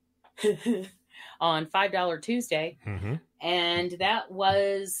on $5 Tuesday, and that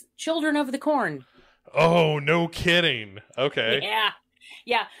was Children of the Corn. Oh, no kidding. Okay.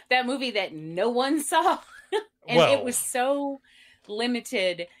 Yeah, that movie that no one saw. And it was so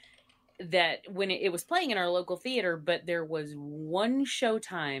limited that when it was playing in our local theater, but there was one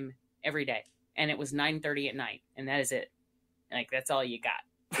showtime every day, and it was 9:30 at night, and that is it. Like, that's all you got.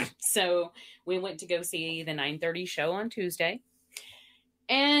 So we went to go see the 9:30 show on Tuesday,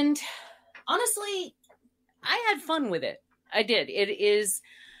 and honestly, I had fun with it. I did.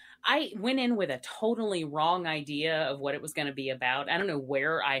 I went in with a totally wrong idea of what it was going to be about. I don't know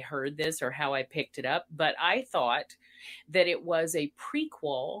where I heard this or how I picked it up, but I thought that it was a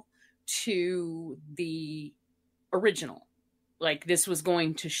prequel to the original. Like, this was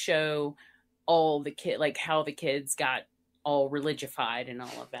going to show all the like how the kids got all religified and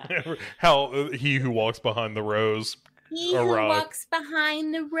all of that. How he who walks behind the rose He who walks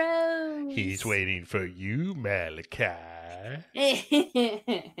behind the rose. He's waiting for you, Malachi.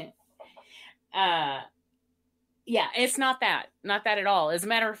 Yeah, it's not that at all. As a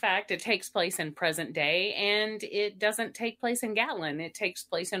matter of fact, it takes place in present day, and it doesn't take place in Gatlin. It takes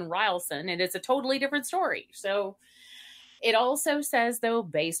place in Rylson, and it's a totally different story. So it also says, though,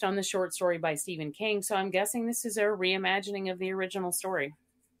 based on the short story by Stephen King. So I'm guessing this is a reimagining of the original story.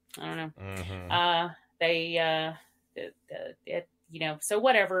 I don't know. So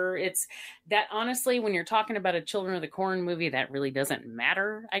whatever. It's that, honestly, when you're talking about a Children of the Corn movie, that really doesn't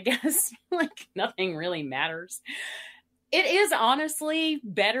matter, I guess. Like, nothing really matters. It is honestly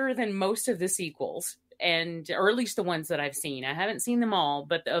better than most of the sequels, or at least the ones that I've seen. I haven't seen them all,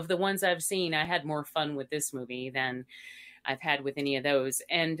 but of the ones I've seen, I had more fun with this movie than I've had with any of those.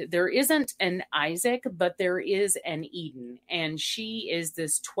 And there isn't an Isaac, but there is an Eden. And she is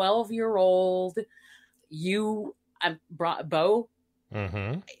this 12-year-old, Bo.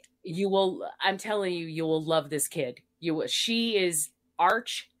 I'm telling you, you will love this kid. She is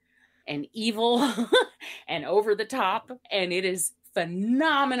arch and evil and over the top, and it is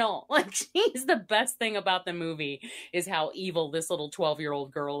phenomenal. Like, she's the best thing about the movie is how evil this little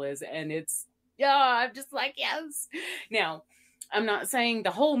 12-year-old girl is. And I'm just like, yes. Now, I'm not saying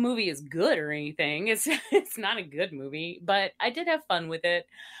the whole movie is good or anything. It's not a good movie, but I did have fun with it.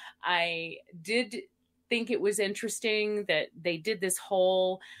 I did think it was interesting that they did this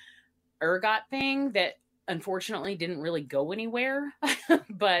whole ergot thing that unfortunately didn't really go anywhere.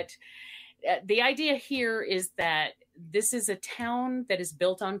 But the idea here is that this is a town that is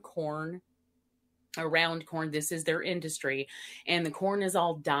built on corn, around corn. This is their industry, and the corn is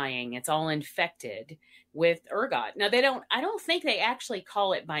all dying. It's all infected with ergot. Now, I don't think they actually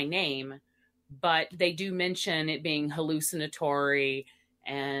call it by name, but they do mention it being hallucinatory.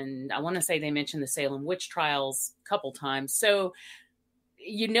 And I want to say they mentioned the Salem witch trials a couple times. So,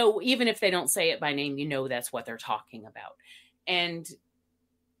 even if they don't say it by name, that's what they're talking about. And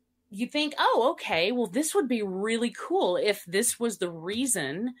you think, oh, okay, well, this would be really cool if this was the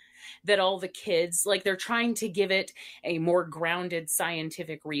reason that all the kids, like, they're trying to give it a more grounded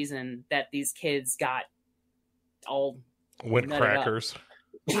scientific reason that these kids got all went crackers.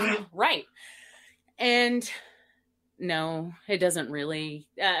 Right. And no, it doesn't really,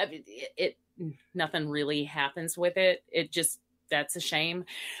 nothing really happens with it. It just, that's a shame,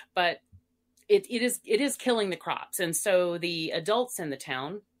 but it is killing the crops. And so the adults in the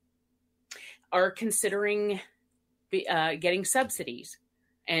town are considering getting subsidies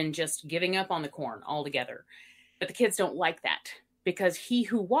and just giving up on the corn altogether. But the kids don't like that because He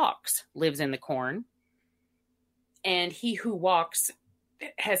Who Walks lives in the corn, and He Who Walks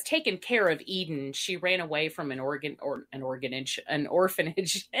has taken care of Eden. She ran away from an orphanage.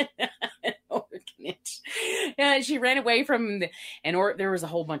 She ran away from there was a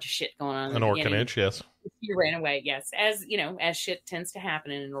whole bunch of shit going on. An orphanage, yes. She ran away, yes, as shit tends to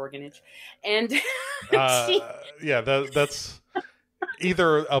happen in an orphanage, and that's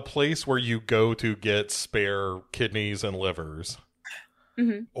either a place where you go to get spare kidneys and livers,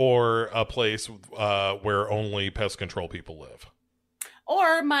 or a place where only pest control people live.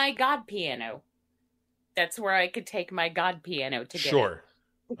 Or my god piano. That's where I could take my god piano to get Sure.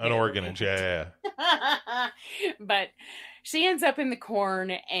 An organage, yeah. But she ends up in the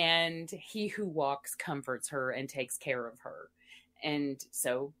corn, and he who walks comforts her and takes care of her. And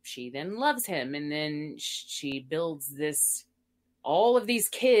so she then loves him, and then she builds all of these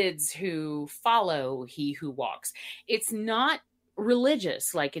kids who follow he who walks. It's not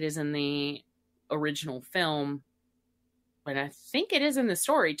religious like it is in the original film, and I think it is in the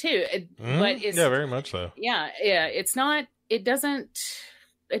story too. But it's, yeah, very much so. Yeah, it's not. It doesn't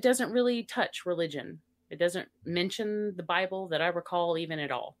really touch religion. It doesn't mention the Bible that I recall even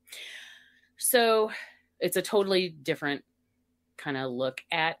at all. So it's a totally different kind of look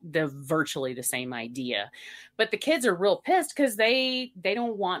at virtually the same idea. But the kids are real pissed because they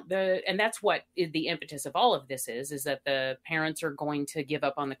don't want and that's what the impetus of all of this is that the parents are going to give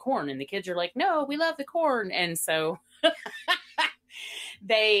up on the corn, and the kids are like, no, we love the corn. And so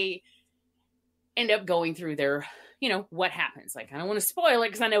they end up going through their, what happens. Like, I don't want to spoil it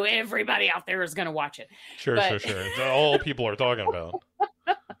because I know everybody out there is going to watch it. Sure. All people are talking about.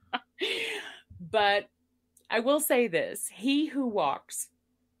 But I will say this. He who walks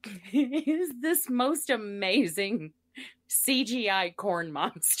is this most amazing CGI corn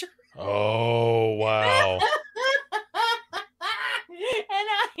monster. Oh, wow.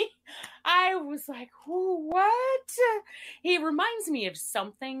 And I was like, what? He reminds me of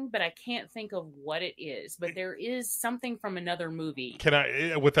something, but I can't think of what it is. But there is something from another movie. Can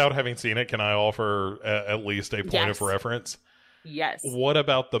I, without having seen it, can I offer at least a point of reference? Yes. What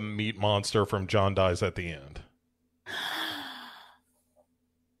about the meat monster from John Dies at the End?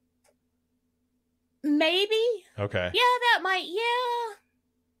 Maybe. Okay. Yeah, that might.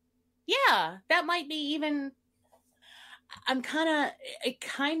 Yeah, that might be even. It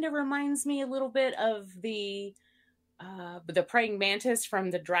kind of reminds me a little bit of the praying mantis from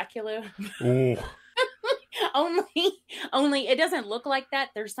the Dracula. Ooh. only it doesn't look like that.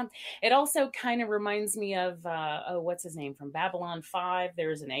 There's some. It also kind of reminds me of what's his name from Babylon 5.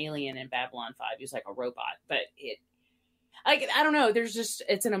 There's an alien in Babylon 5. He's like a robot, but I don't know.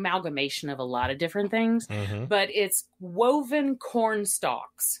 It's an amalgamation of a lot of different things, but it's woven corn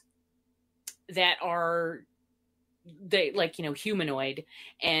stalks that are humanoid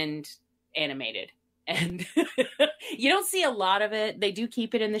and animated. And you don't see a lot of it. They do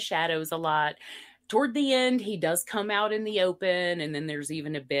keep it in the shadows a lot. Toward the end, he does come out in the open, and then there's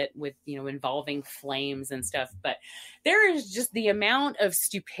even a bit with, involving flames and stuff. But there is just the amount of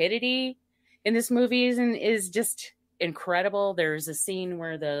stupidity in this movie is just incredible. There's a scene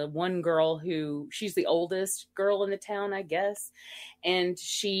where the one girl she's the oldest girl in the town, I guess. And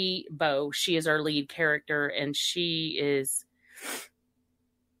she is our lead character, and she is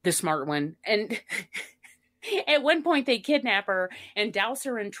the smart one. And at one point they kidnap her and douse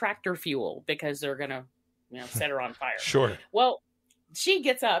her in tractor fuel because they're going to, set her on fire. Sure. Well, she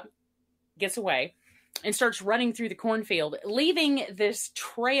gets up, gets away, and starts running through the cornfield, leaving this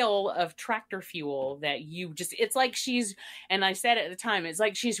trail of tractor fuel that it's like and I said at the time, it's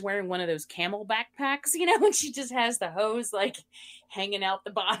like she's wearing one of those camel backpacks, and she just has the hose hanging out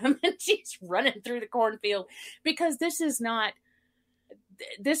the bottom, and she's running through the cornfield because this is not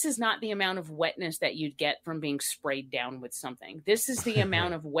the amount of wetness that you'd get from being sprayed down with something. This is the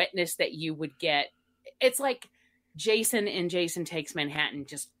amount of wetness that you would get. It's like Jason in Jason Takes Manhattan,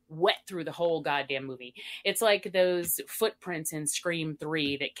 just wet through the whole goddamn movie. It's like those footprints in Scream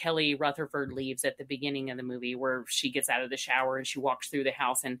 3 that Kelly Rutherford leaves at the beginning of the movie, where she gets out of the shower and she walks through the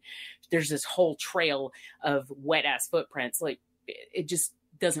house and there's this whole trail of wet ass footprints. Like, it just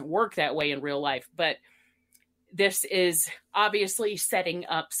doesn't work that way in real life. But this is obviously setting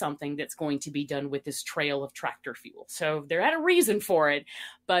up something that's going to be done with this trail of tractor fuel. So there had a reason for it,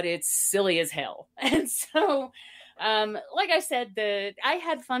 but it's silly as hell. And so, like I said, I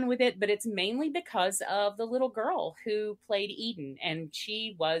had fun with it, but it's mainly because of the little girl who played Eden. And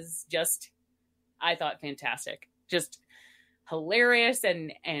she was just, I thought, fantastic. Just hilarious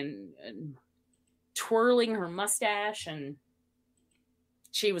and twirling her mustache, and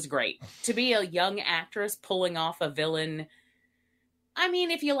she was great. To be a young actress pulling off a villain. I mean,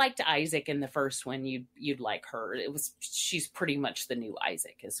 if you liked Isaac in the first one, you'd like her. She's pretty much the new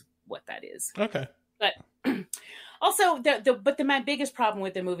Isaac, is what that is. Okay. But also, my biggest problem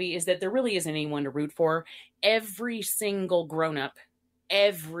with the movie is that there really isn't anyone to root for. Every single grown-up,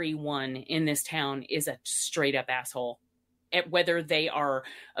 everyone in this town is a straight-up asshole. Whether they are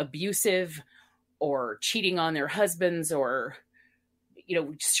abusive or cheating on their husbands or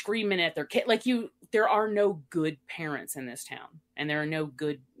screaming at their kid. Like there are no good parents in this town, and there are no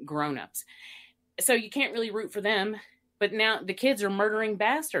good grown-ups. So you can't really root for them. But now the kids are murdering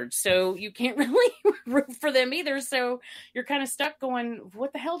bastards, so you can't really root for them either. So you're kind of stuck going,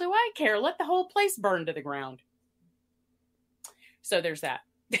 what the hell do I care? Let the whole place burn to the ground. So there's that.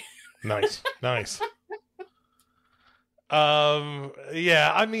 Nice.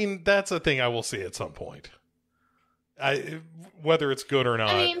 Yeah, I mean, that's a thing I will see at some point. Whether it's good or not,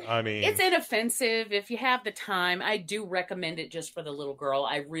 I mean, it's inoffensive if you have the time. I do recommend it just for the little girl.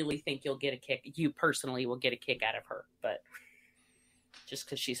 I really think you'll get a kick. You personally will get a kick out of her, but just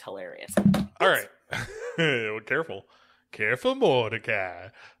because she's hilarious. All right. Careful, Mordecai.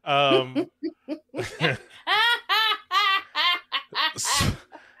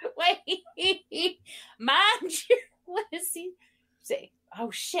 Wait, mind your. What does he say?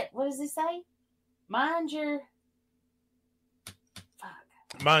 Oh shit! What does he say? Mind your.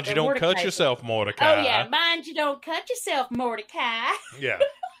 Mind you don't cut yourself, Mordecai. Oh, yeah. Mind you don't cut yourself, Mordecai. Yeah.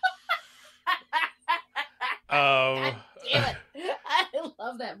 God damn it. I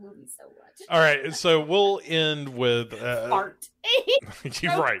love that movie so much. All right. So we'll end with... Fart.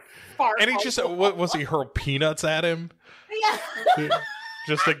 You're right. Fart. And he just... What was he hurl peanuts at him? Yeah.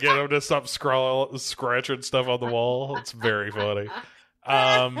 Just to get him to stop scratching stuff on the wall. It's very funny.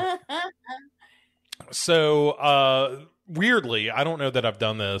 So... weirdly, I don't know that I've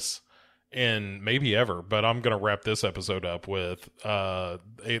done this in maybe ever, but I'm going to wrap this episode up with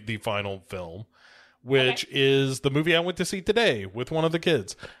the final film, which is the movie I went to see today with one of the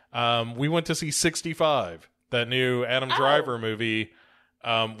kids. We went to see 65, that new Adam Driver movie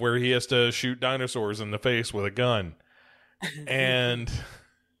where he has to shoot dinosaurs in the face with a gun. And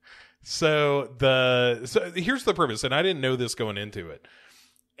so here's the premise, and I didn't know this going into it.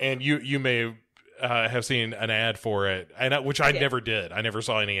 And you may have seen an ad for it, which I never did. I never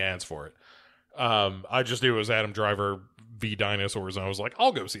saw any ads for it. I just knew it was Adam Driver v Dinosaurs, and I was like,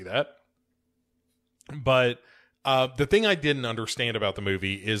 I'll go see that. But the thing I didn't understand about the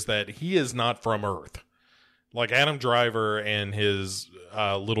movie is that he is not from Earth. Like, Adam Driver and his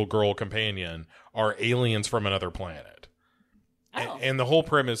little girl companion are aliens from another planet. Oh. And the whole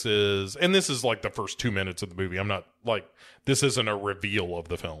premise is, and this is like the first 2 minutes of the movie. I'm not like, this isn't a reveal of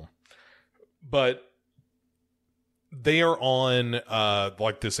the film. But they are on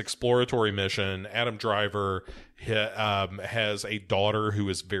like this exploratory mission. Adam Driver has a daughter who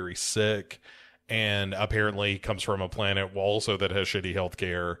is very sick, and apparently comes from a planet also that has shitty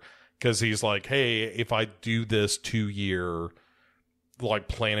healthcare. Because he's like, hey, if I do this 2-year like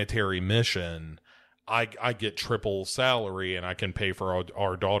planetary mission, I get triple salary, and I can pay for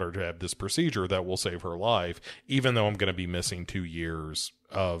our daughter to have this procedure that will save her life, even though I'm going to be missing 2 years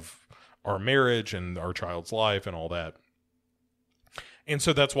of our marriage and our child's life and all that. And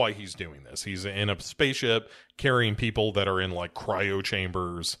so that's why he's doing this. He's in a spaceship carrying people that are in like cryo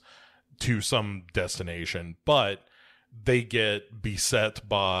chambers to some destination, but they get beset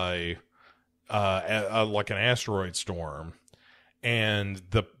by like an asteroid storm, and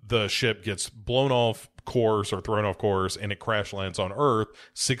the ship gets blown off course or thrown off course, and it crash lands on Earth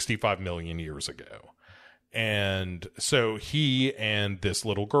 65 million years ago. And so he and this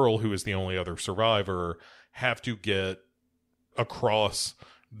little girl, who is the only other survivor, have to get across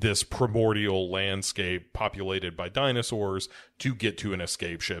this primordial landscape populated by dinosaurs to get to an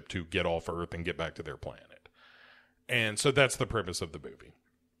escape ship to get off Earth and get back to their planet. And so that's the premise of the movie.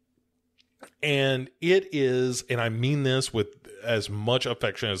 And it is, and I mean this with as much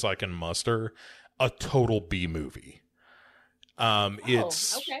affection as I can muster, a total B movie.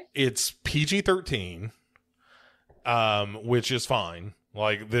 It's PG-13. Which is fine.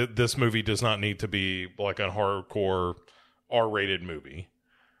 Like, this movie does not need to be like a hardcore R-rated movie.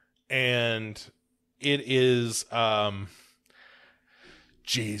 And it is, like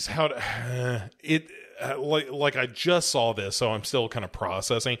I just saw this, so I'm still kind of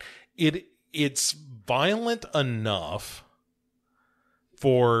processing. It's violent enough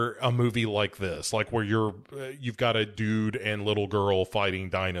for a movie like this, like where you've got a dude and little girl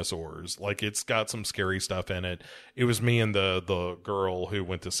fighting dinosaurs. Like, it's got some scary stuff in it. It was me and the girl who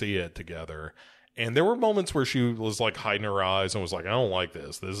went to see it together, and there were moments where she was like hiding her eyes and was like, I don't like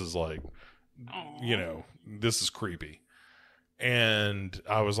this. This is like, this is creepy. And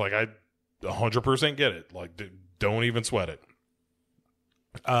I was like, I 100% get it. Like, don't even sweat it.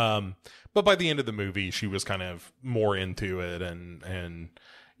 But by the end of the movie, she was kind of more into it, and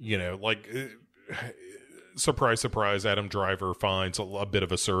like, surprise, surprise, Adam Driver finds a bit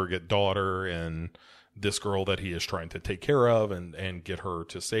of a surrogate daughter and this girl that he is trying to take care of and get her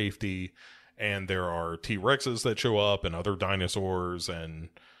to safety. and there are T-Rexes that show up and other dinosaurs. And,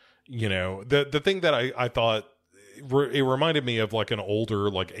 you know, the thing that I thought it reminded me of like an older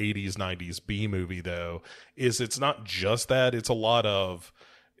like 80s, 90s B movie though, is it's not just that, it's a lot of,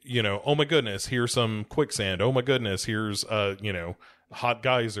 you know, oh my goodness, here's some quicksand. Oh my goodness, here's, you know, hot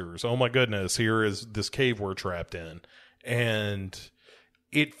geysers. Oh my goodness, here is this cave we're trapped in. And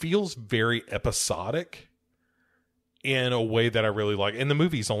it feels very episodic in a way that I really like. And the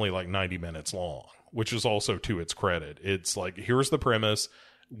movie's only like 90 minutes long, which is also to its credit. It's like, here's the premise.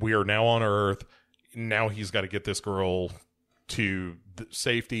 We are now on Earth. Now he's got to get this girl to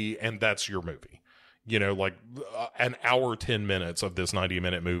safety, and that's your movie. You know, like an hour, 10 minutes of this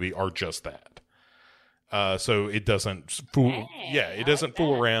 90-minute movie are just that. So it doesn't fool. It doesn't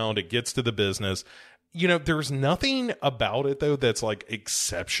fool around. It gets to the business. You know, there's nothing about it though that's like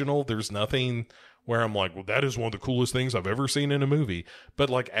exceptional. There's nothing where I'm like, well, that is one of the coolest things I've ever seen in a movie. But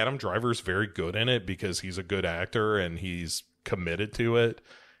like Adam Driver's very good in it because he's a good actor and he's committed to it.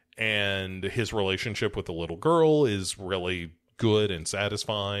 And his relationship with the little girl is really good and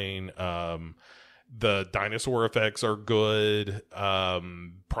satisfying. The dinosaur effects are good.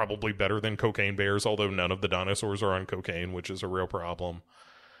 Probably better than Cocaine Bears, although none of the dinosaurs are on cocaine, which is a real problem.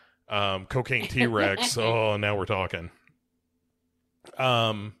 Cocaine T-Rex. Oh, now we're talking.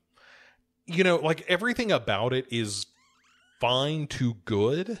 You know, like everything about it is fine to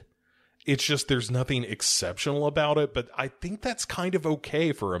good. It's just there's nothing exceptional about it, but I think that's kind of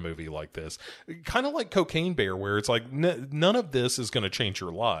okay for a movie like this. Kind of like Cocaine Bear, where it's like none of this is going to change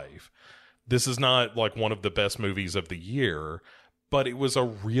your life. This is not like one of the best movies of the year, but it was a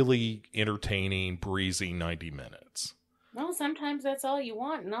really entertaining, breezy 90 minutes. Well, sometimes that's all you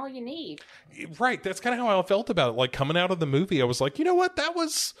want and all you need. Right. That's kind of how I felt about it. Like coming out of the movie, I was like, you know what? That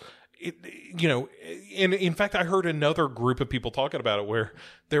was, you know, and in fact, I heard another group of people talking about it where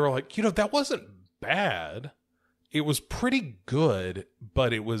they were like, you know, that wasn't bad. It was pretty good,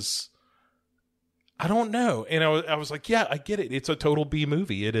 but it was, I don't know. And I was like, yeah, I get it. It's a total B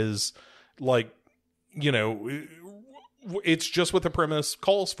movie. It is like, you know, it's just what the premise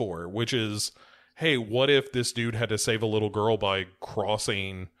calls for, which is, hey, what if this dude had to save a little girl by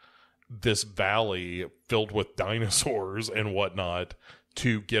crossing this valley filled with dinosaurs and whatnot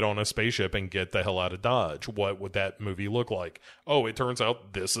to get on a spaceship and get the hell out of Dodge? What would that movie look like? Oh, it turns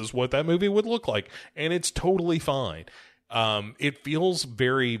out this is what that movie would look like. And it's totally fine. It feels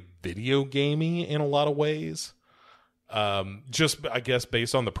very video gamey in a lot of ways. Just, I guess,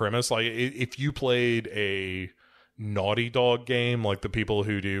 based on the premise, like if you played a Naughty Dog game, like the people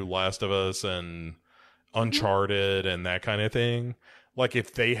who do Last of Us and Uncharted and that kind of thing, like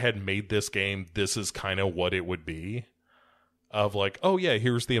if they had made this game, this is kind of what it would be. Of like, oh yeah,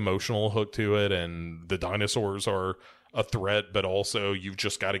 here's the emotional hook to it, and the dinosaurs are a threat, but also you've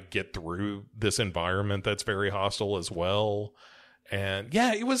just got to get through this environment that's very hostile as well. And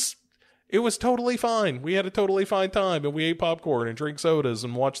yeah, it was totally fine. We had a totally fine time, and we ate popcorn and drank sodas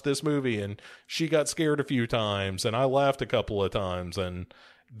and watched this movie, and she got scared a few times, and I laughed a couple of times, and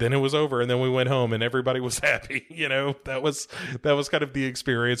then it was over, and then we went home, and everybody was happy. You know, that was kind of the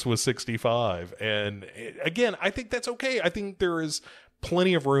experience with 65. And again, I think that's okay. I think there is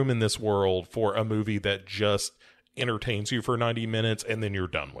plenty of room in this world for a movie that just entertains you for 90 minutes, and then you're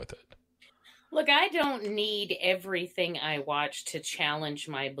done with it. Look, I don't need everything I watch to challenge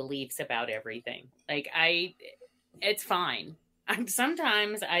my beliefs about everything. Like, it's fine.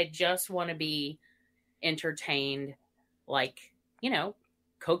 Sometimes I just want to be entertained, like, you know,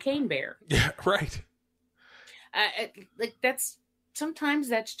 Cocaine Bear. Yeah, right. Sometimes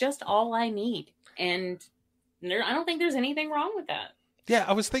that's just all I need. And I don't think there's anything wrong with that. Yeah,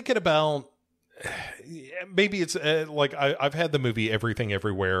 I was thinking about, maybe it's like I've had the movie Everything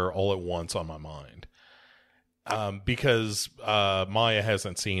Everywhere All at Once on my mind, because Maya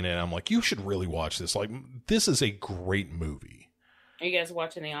hasn't seen it. I'm like, you should really watch this. Like, this is a great movie. Are you guys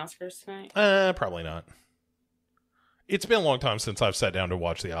watching the Oscars tonight? Probably not. It's been a long time since I've sat down to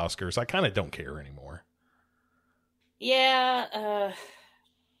watch the Oscars. I kind of don't care anymore. Yeah,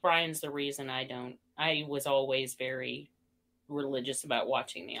 Brian's the reason I don't. I was always very religious about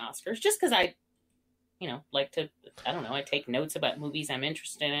watching the Oscars, just because I like to, I don't know, I take notes about movies I'm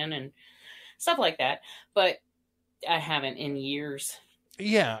interested in and stuff like that, but I haven't in years.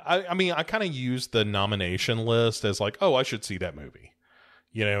 Yeah, I mean, I kind of used the nomination list as like, oh, I should see that movie,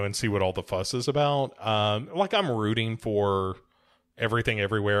 you know, and see what all the fuss is about. Like, I'm rooting for Everything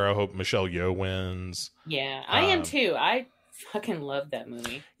Everywhere. I hope Michelle Yeoh wins. Yeah, I am too. I fucking love that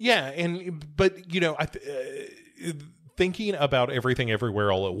movie. Yeah, but, you know, thinking about Everything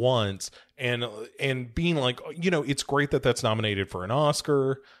Everywhere All at Once and being like, you know, it's great that that's nominated for an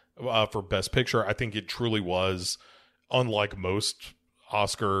Oscar. for Best Picture. I think it truly was, unlike most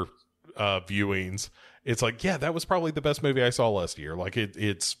Oscar viewings, it's like, yeah, that was probably the best movie I saw last year. Like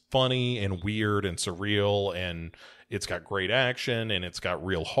it's funny and weird and surreal, and it's got great action, and it's got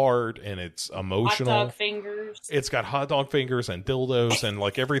real heart, and it's emotional. Hot dog fingers. It's got hot dog fingers and dildos and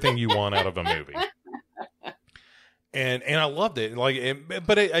like everything you want out of a movie. And I loved it.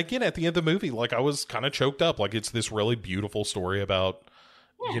 Again, at the end of the movie, like I was kind of choked up. Like it's this really beautiful story about,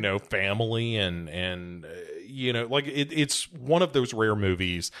 family and like it's one of those rare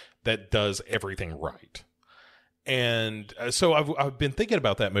movies that does everything right. And so I've been thinking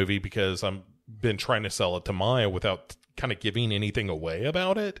about that movie because I've been trying to sell it to Maya without kind of giving anything away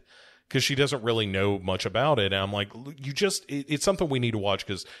about it, because she doesn't really know much about it. And I'm like, it's something we need to watch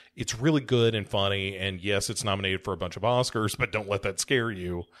because it's really good and funny. And yes, it's nominated for a bunch of Oscars, but don't let that scare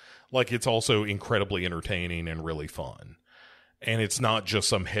you. Like it's also incredibly entertaining and really fun. And it's not just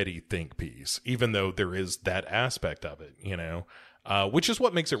some heady think piece, even though there is that aspect of it, which is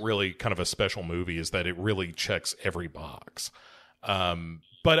what makes it really kind of a special movie, is that it really checks every box.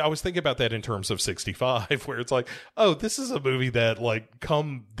 But I was thinking about that in terms of 65, where it's like, oh, this is a movie that, like,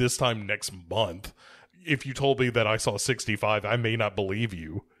 come this time next month, if you told me that I saw 65, I may not believe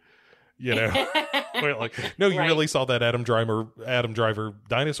you. Where like, no, you really saw that Adam Driver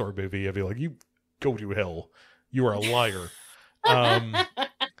dinosaur movie. I'd be like, you go to hell. You are a liar.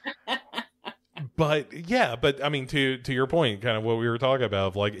 But I mean, to your point, kind of what we were talking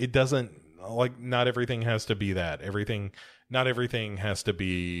about, like, it doesn't, like, not everything has to be that. Not everything has to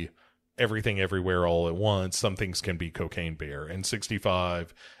be everything everywhere all at once. Some things can be Cocaine Bear, and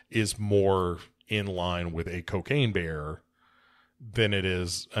 65 is more in line with a Cocaine Bear than it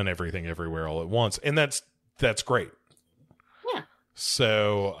is an Everything Everywhere All at Once. And that's great. Yeah.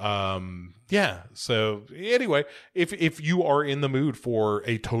 So, So anyway, if you are in the mood for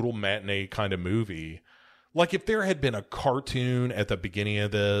a total matinee kind of movie, like if there had been a cartoon at the beginning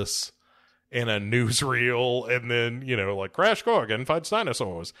of this and a newsreel and then, like Crash Corrigan fights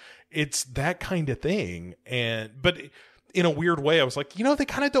dinosaurs, it's that kind of thing. But in a weird way, I was like, they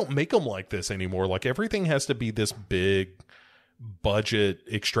kind of don't make them like this anymore. Like everything has to be this big budget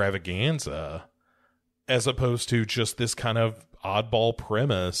extravaganza as opposed to just this kind of oddball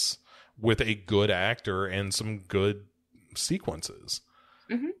premise with a good actor and some good sequences.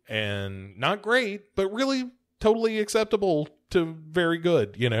 Mm-hmm. And not great, but really totally acceptable to very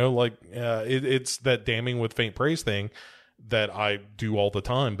good, it's that damning with faint praise thing that I do all the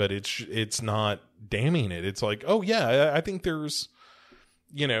time, but it's not damning it. It's like, oh yeah, I think there's,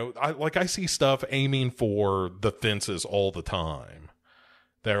 I see stuff aiming for the fences all the time.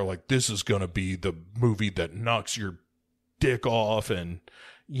 They're like, this is going to be the movie that knocks your dick off. And,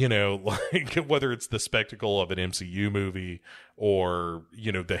 like whether it's the spectacle of an MCU movie or,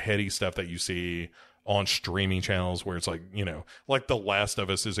 the heady stuff that you see on streaming channels where it's like, like The Last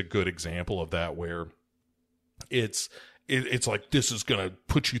of Us is a good example of that, where it's like, this is going to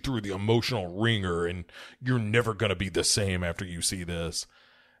put you through the emotional ringer and you're never going to be the same after you see this.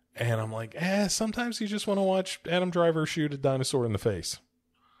 And I'm like, sometimes you just want to watch Adam Driver shoot a dinosaur in the face.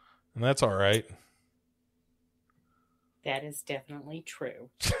 And that's all right. That is definitely true.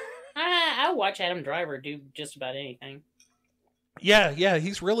 I watch Adam Driver do just about anything. Yeah,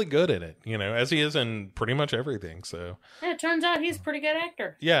 he's really good at it, as he is in pretty much everything. So yeah, it turns out he's a pretty good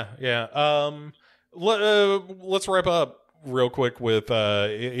actor. Yeah. Let's wrap up real quick with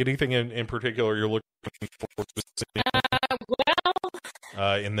anything in particular you're looking forward to seeing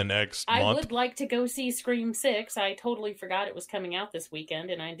in the next month. I would like to go see Scream 6. I totally forgot it was coming out this weekend,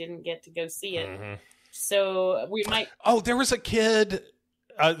 and I didn't get to go see it. Mm-hmm. So we might. Oh, there was a kid.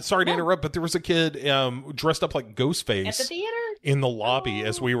 Sorry to interrupt, but there was a kid dressed up like Ghostface at the theater in the lobby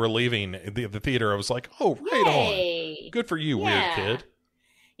as we were leaving the theater. I was like, "Oh, right on! Good for you, weird kid."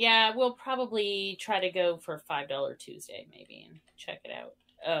 Yeah, we'll probably try to go for $5 Tuesday, maybe, and check it out.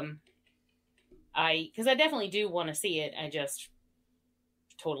 Because I definitely do want to see it. I just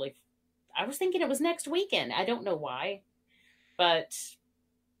I was thinking it was next weekend. I don't know why, but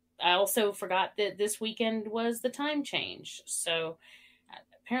I also forgot that this weekend was the time change. So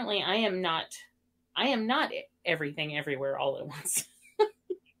apparently I am not everything everywhere all at once.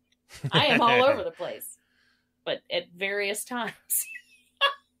 I am all over the place, but at various times.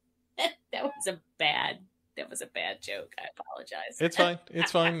 That was a bad joke. I apologize. It's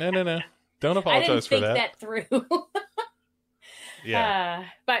fine. No. Don't apologize for that. I didn't think that through. Yeah.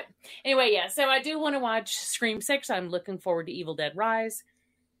 But anyway, yeah. So I do want to watch Scream 6. I'm looking forward to Evil Dead Rise.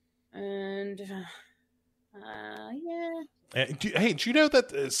 And yeah. Hey, do you know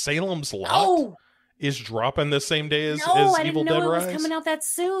that Salem's Lot is dropping the same day as No, I Evil didn't know Dead it was Rise. coming out that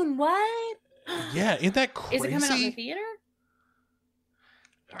soon. What? Yeah, isn't that crazy? Is it coming out in the theater?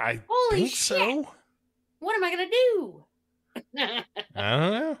 I Holy think shit. so. What am I going to do? I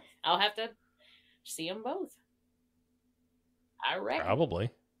don't know. I'll have to see them both. I reckon. Probably.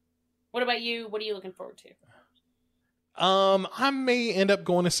 What about you? What are you looking forward to? I may end up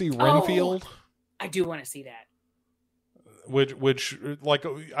going to see Renfield. I do want to see that. Which, like,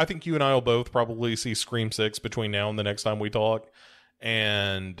 I think you and I will both probably see Scream 6 between now and the next time we talk.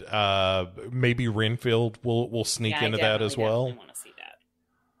 And maybe Renfield will sneak into that as well. I want to see that.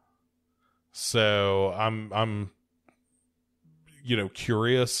 So I'm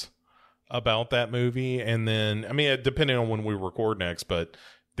curious about that movie. And then, I mean, depending on when we record next, but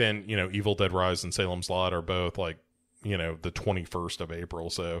then, Evil Dead Rise and Salem's Lot are both like, the 21st of April.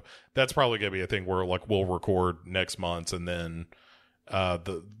 So that's probably going to be a thing where like we'll record next month. And then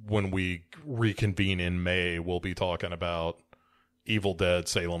when we reconvene in May, we'll be talking about Evil Dead,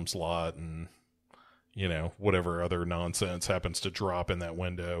 Salem's Lot, and, whatever other nonsense happens to drop in that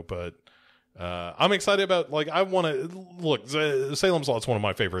window. But I'm excited about, like, I want to look, Salem's Lot's one of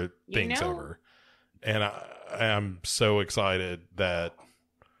my favorite things ever. And I'm so excited that,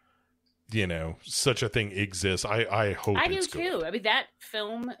 such a thing exists. I hope I it's do good. too. I mean, that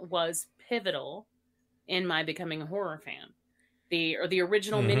film was pivotal in my becoming a horror fan. The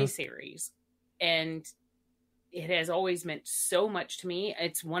original miniseries. And it has always meant so much to me.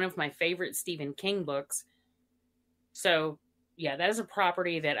 It's one of my favorite Stephen King books. So, yeah, that is a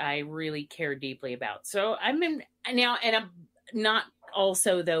property that I really care deeply about. So I'm not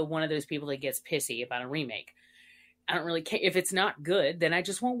also, though, one of those people that gets pissy about a remake. I don't really care. If it's not good, then I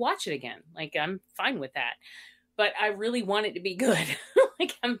just won't watch it again. Like, I'm fine with that. But I really want it to be good.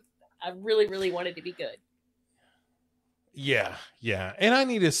 I really, really want it to be good. Yeah. And I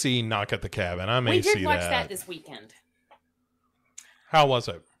need to see Knock at the Cabin. I may see that. We did watch that this weekend. How was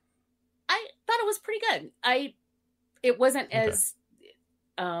it? I thought it was pretty good. It wasn't as,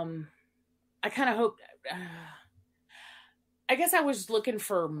 I kind of hoped, I guess I was looking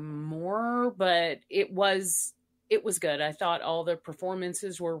for more, but it was good. I thought all the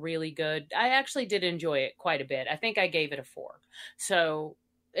performances were really good. I actually did enjoy it quite a bit. I think I gave it a 4. So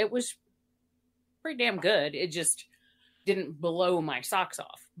it was pretty damn good. It just didn't blow my socks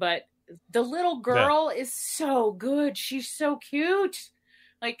off. But the little girl is so good. She's so cute.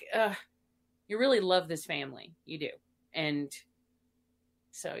 Like, you really love this family. You do. And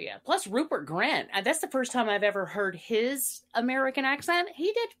so, yeah. Plus Rupert Grint. That's the first time I've ever heard his American accent.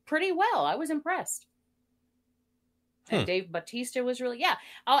 He did pretty well. I was impressed. And Dave Bautista was really,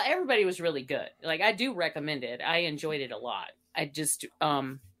 everybody was really good. Like, I do recommend it. I enjoyed it a lot. I just,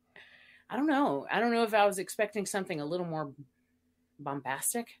 I don't know. I don't know if I was expecting something a little more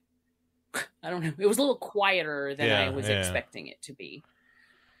bombastic. I don't know. It was a little quieter than I was expecting it to be.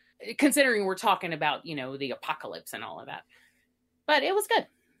 Considering we're talking about, the apocalypse and all of that. But it was good.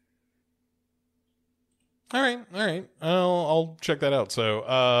 All right. I'll check that out. So,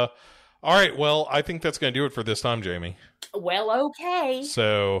 all right. Well, I think that's going to do it for this time, Jamie. Well, okay.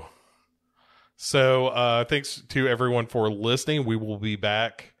 So thanks to everyone for listening. We will be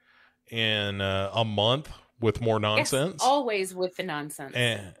back in a month with more nonsense. Yes, always with the nonsense.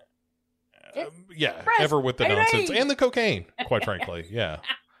 And, ever with the nonsense and the cocaine, quite frankly. Yeah.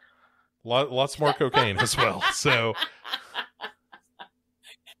 Lots more cocaine as well. So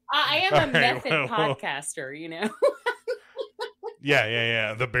I am a method podcaster,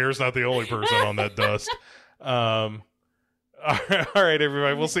 Yeah. The bear's not the only person on that dust. All right,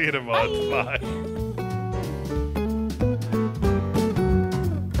 everybody. We'll see you in a month. Bye.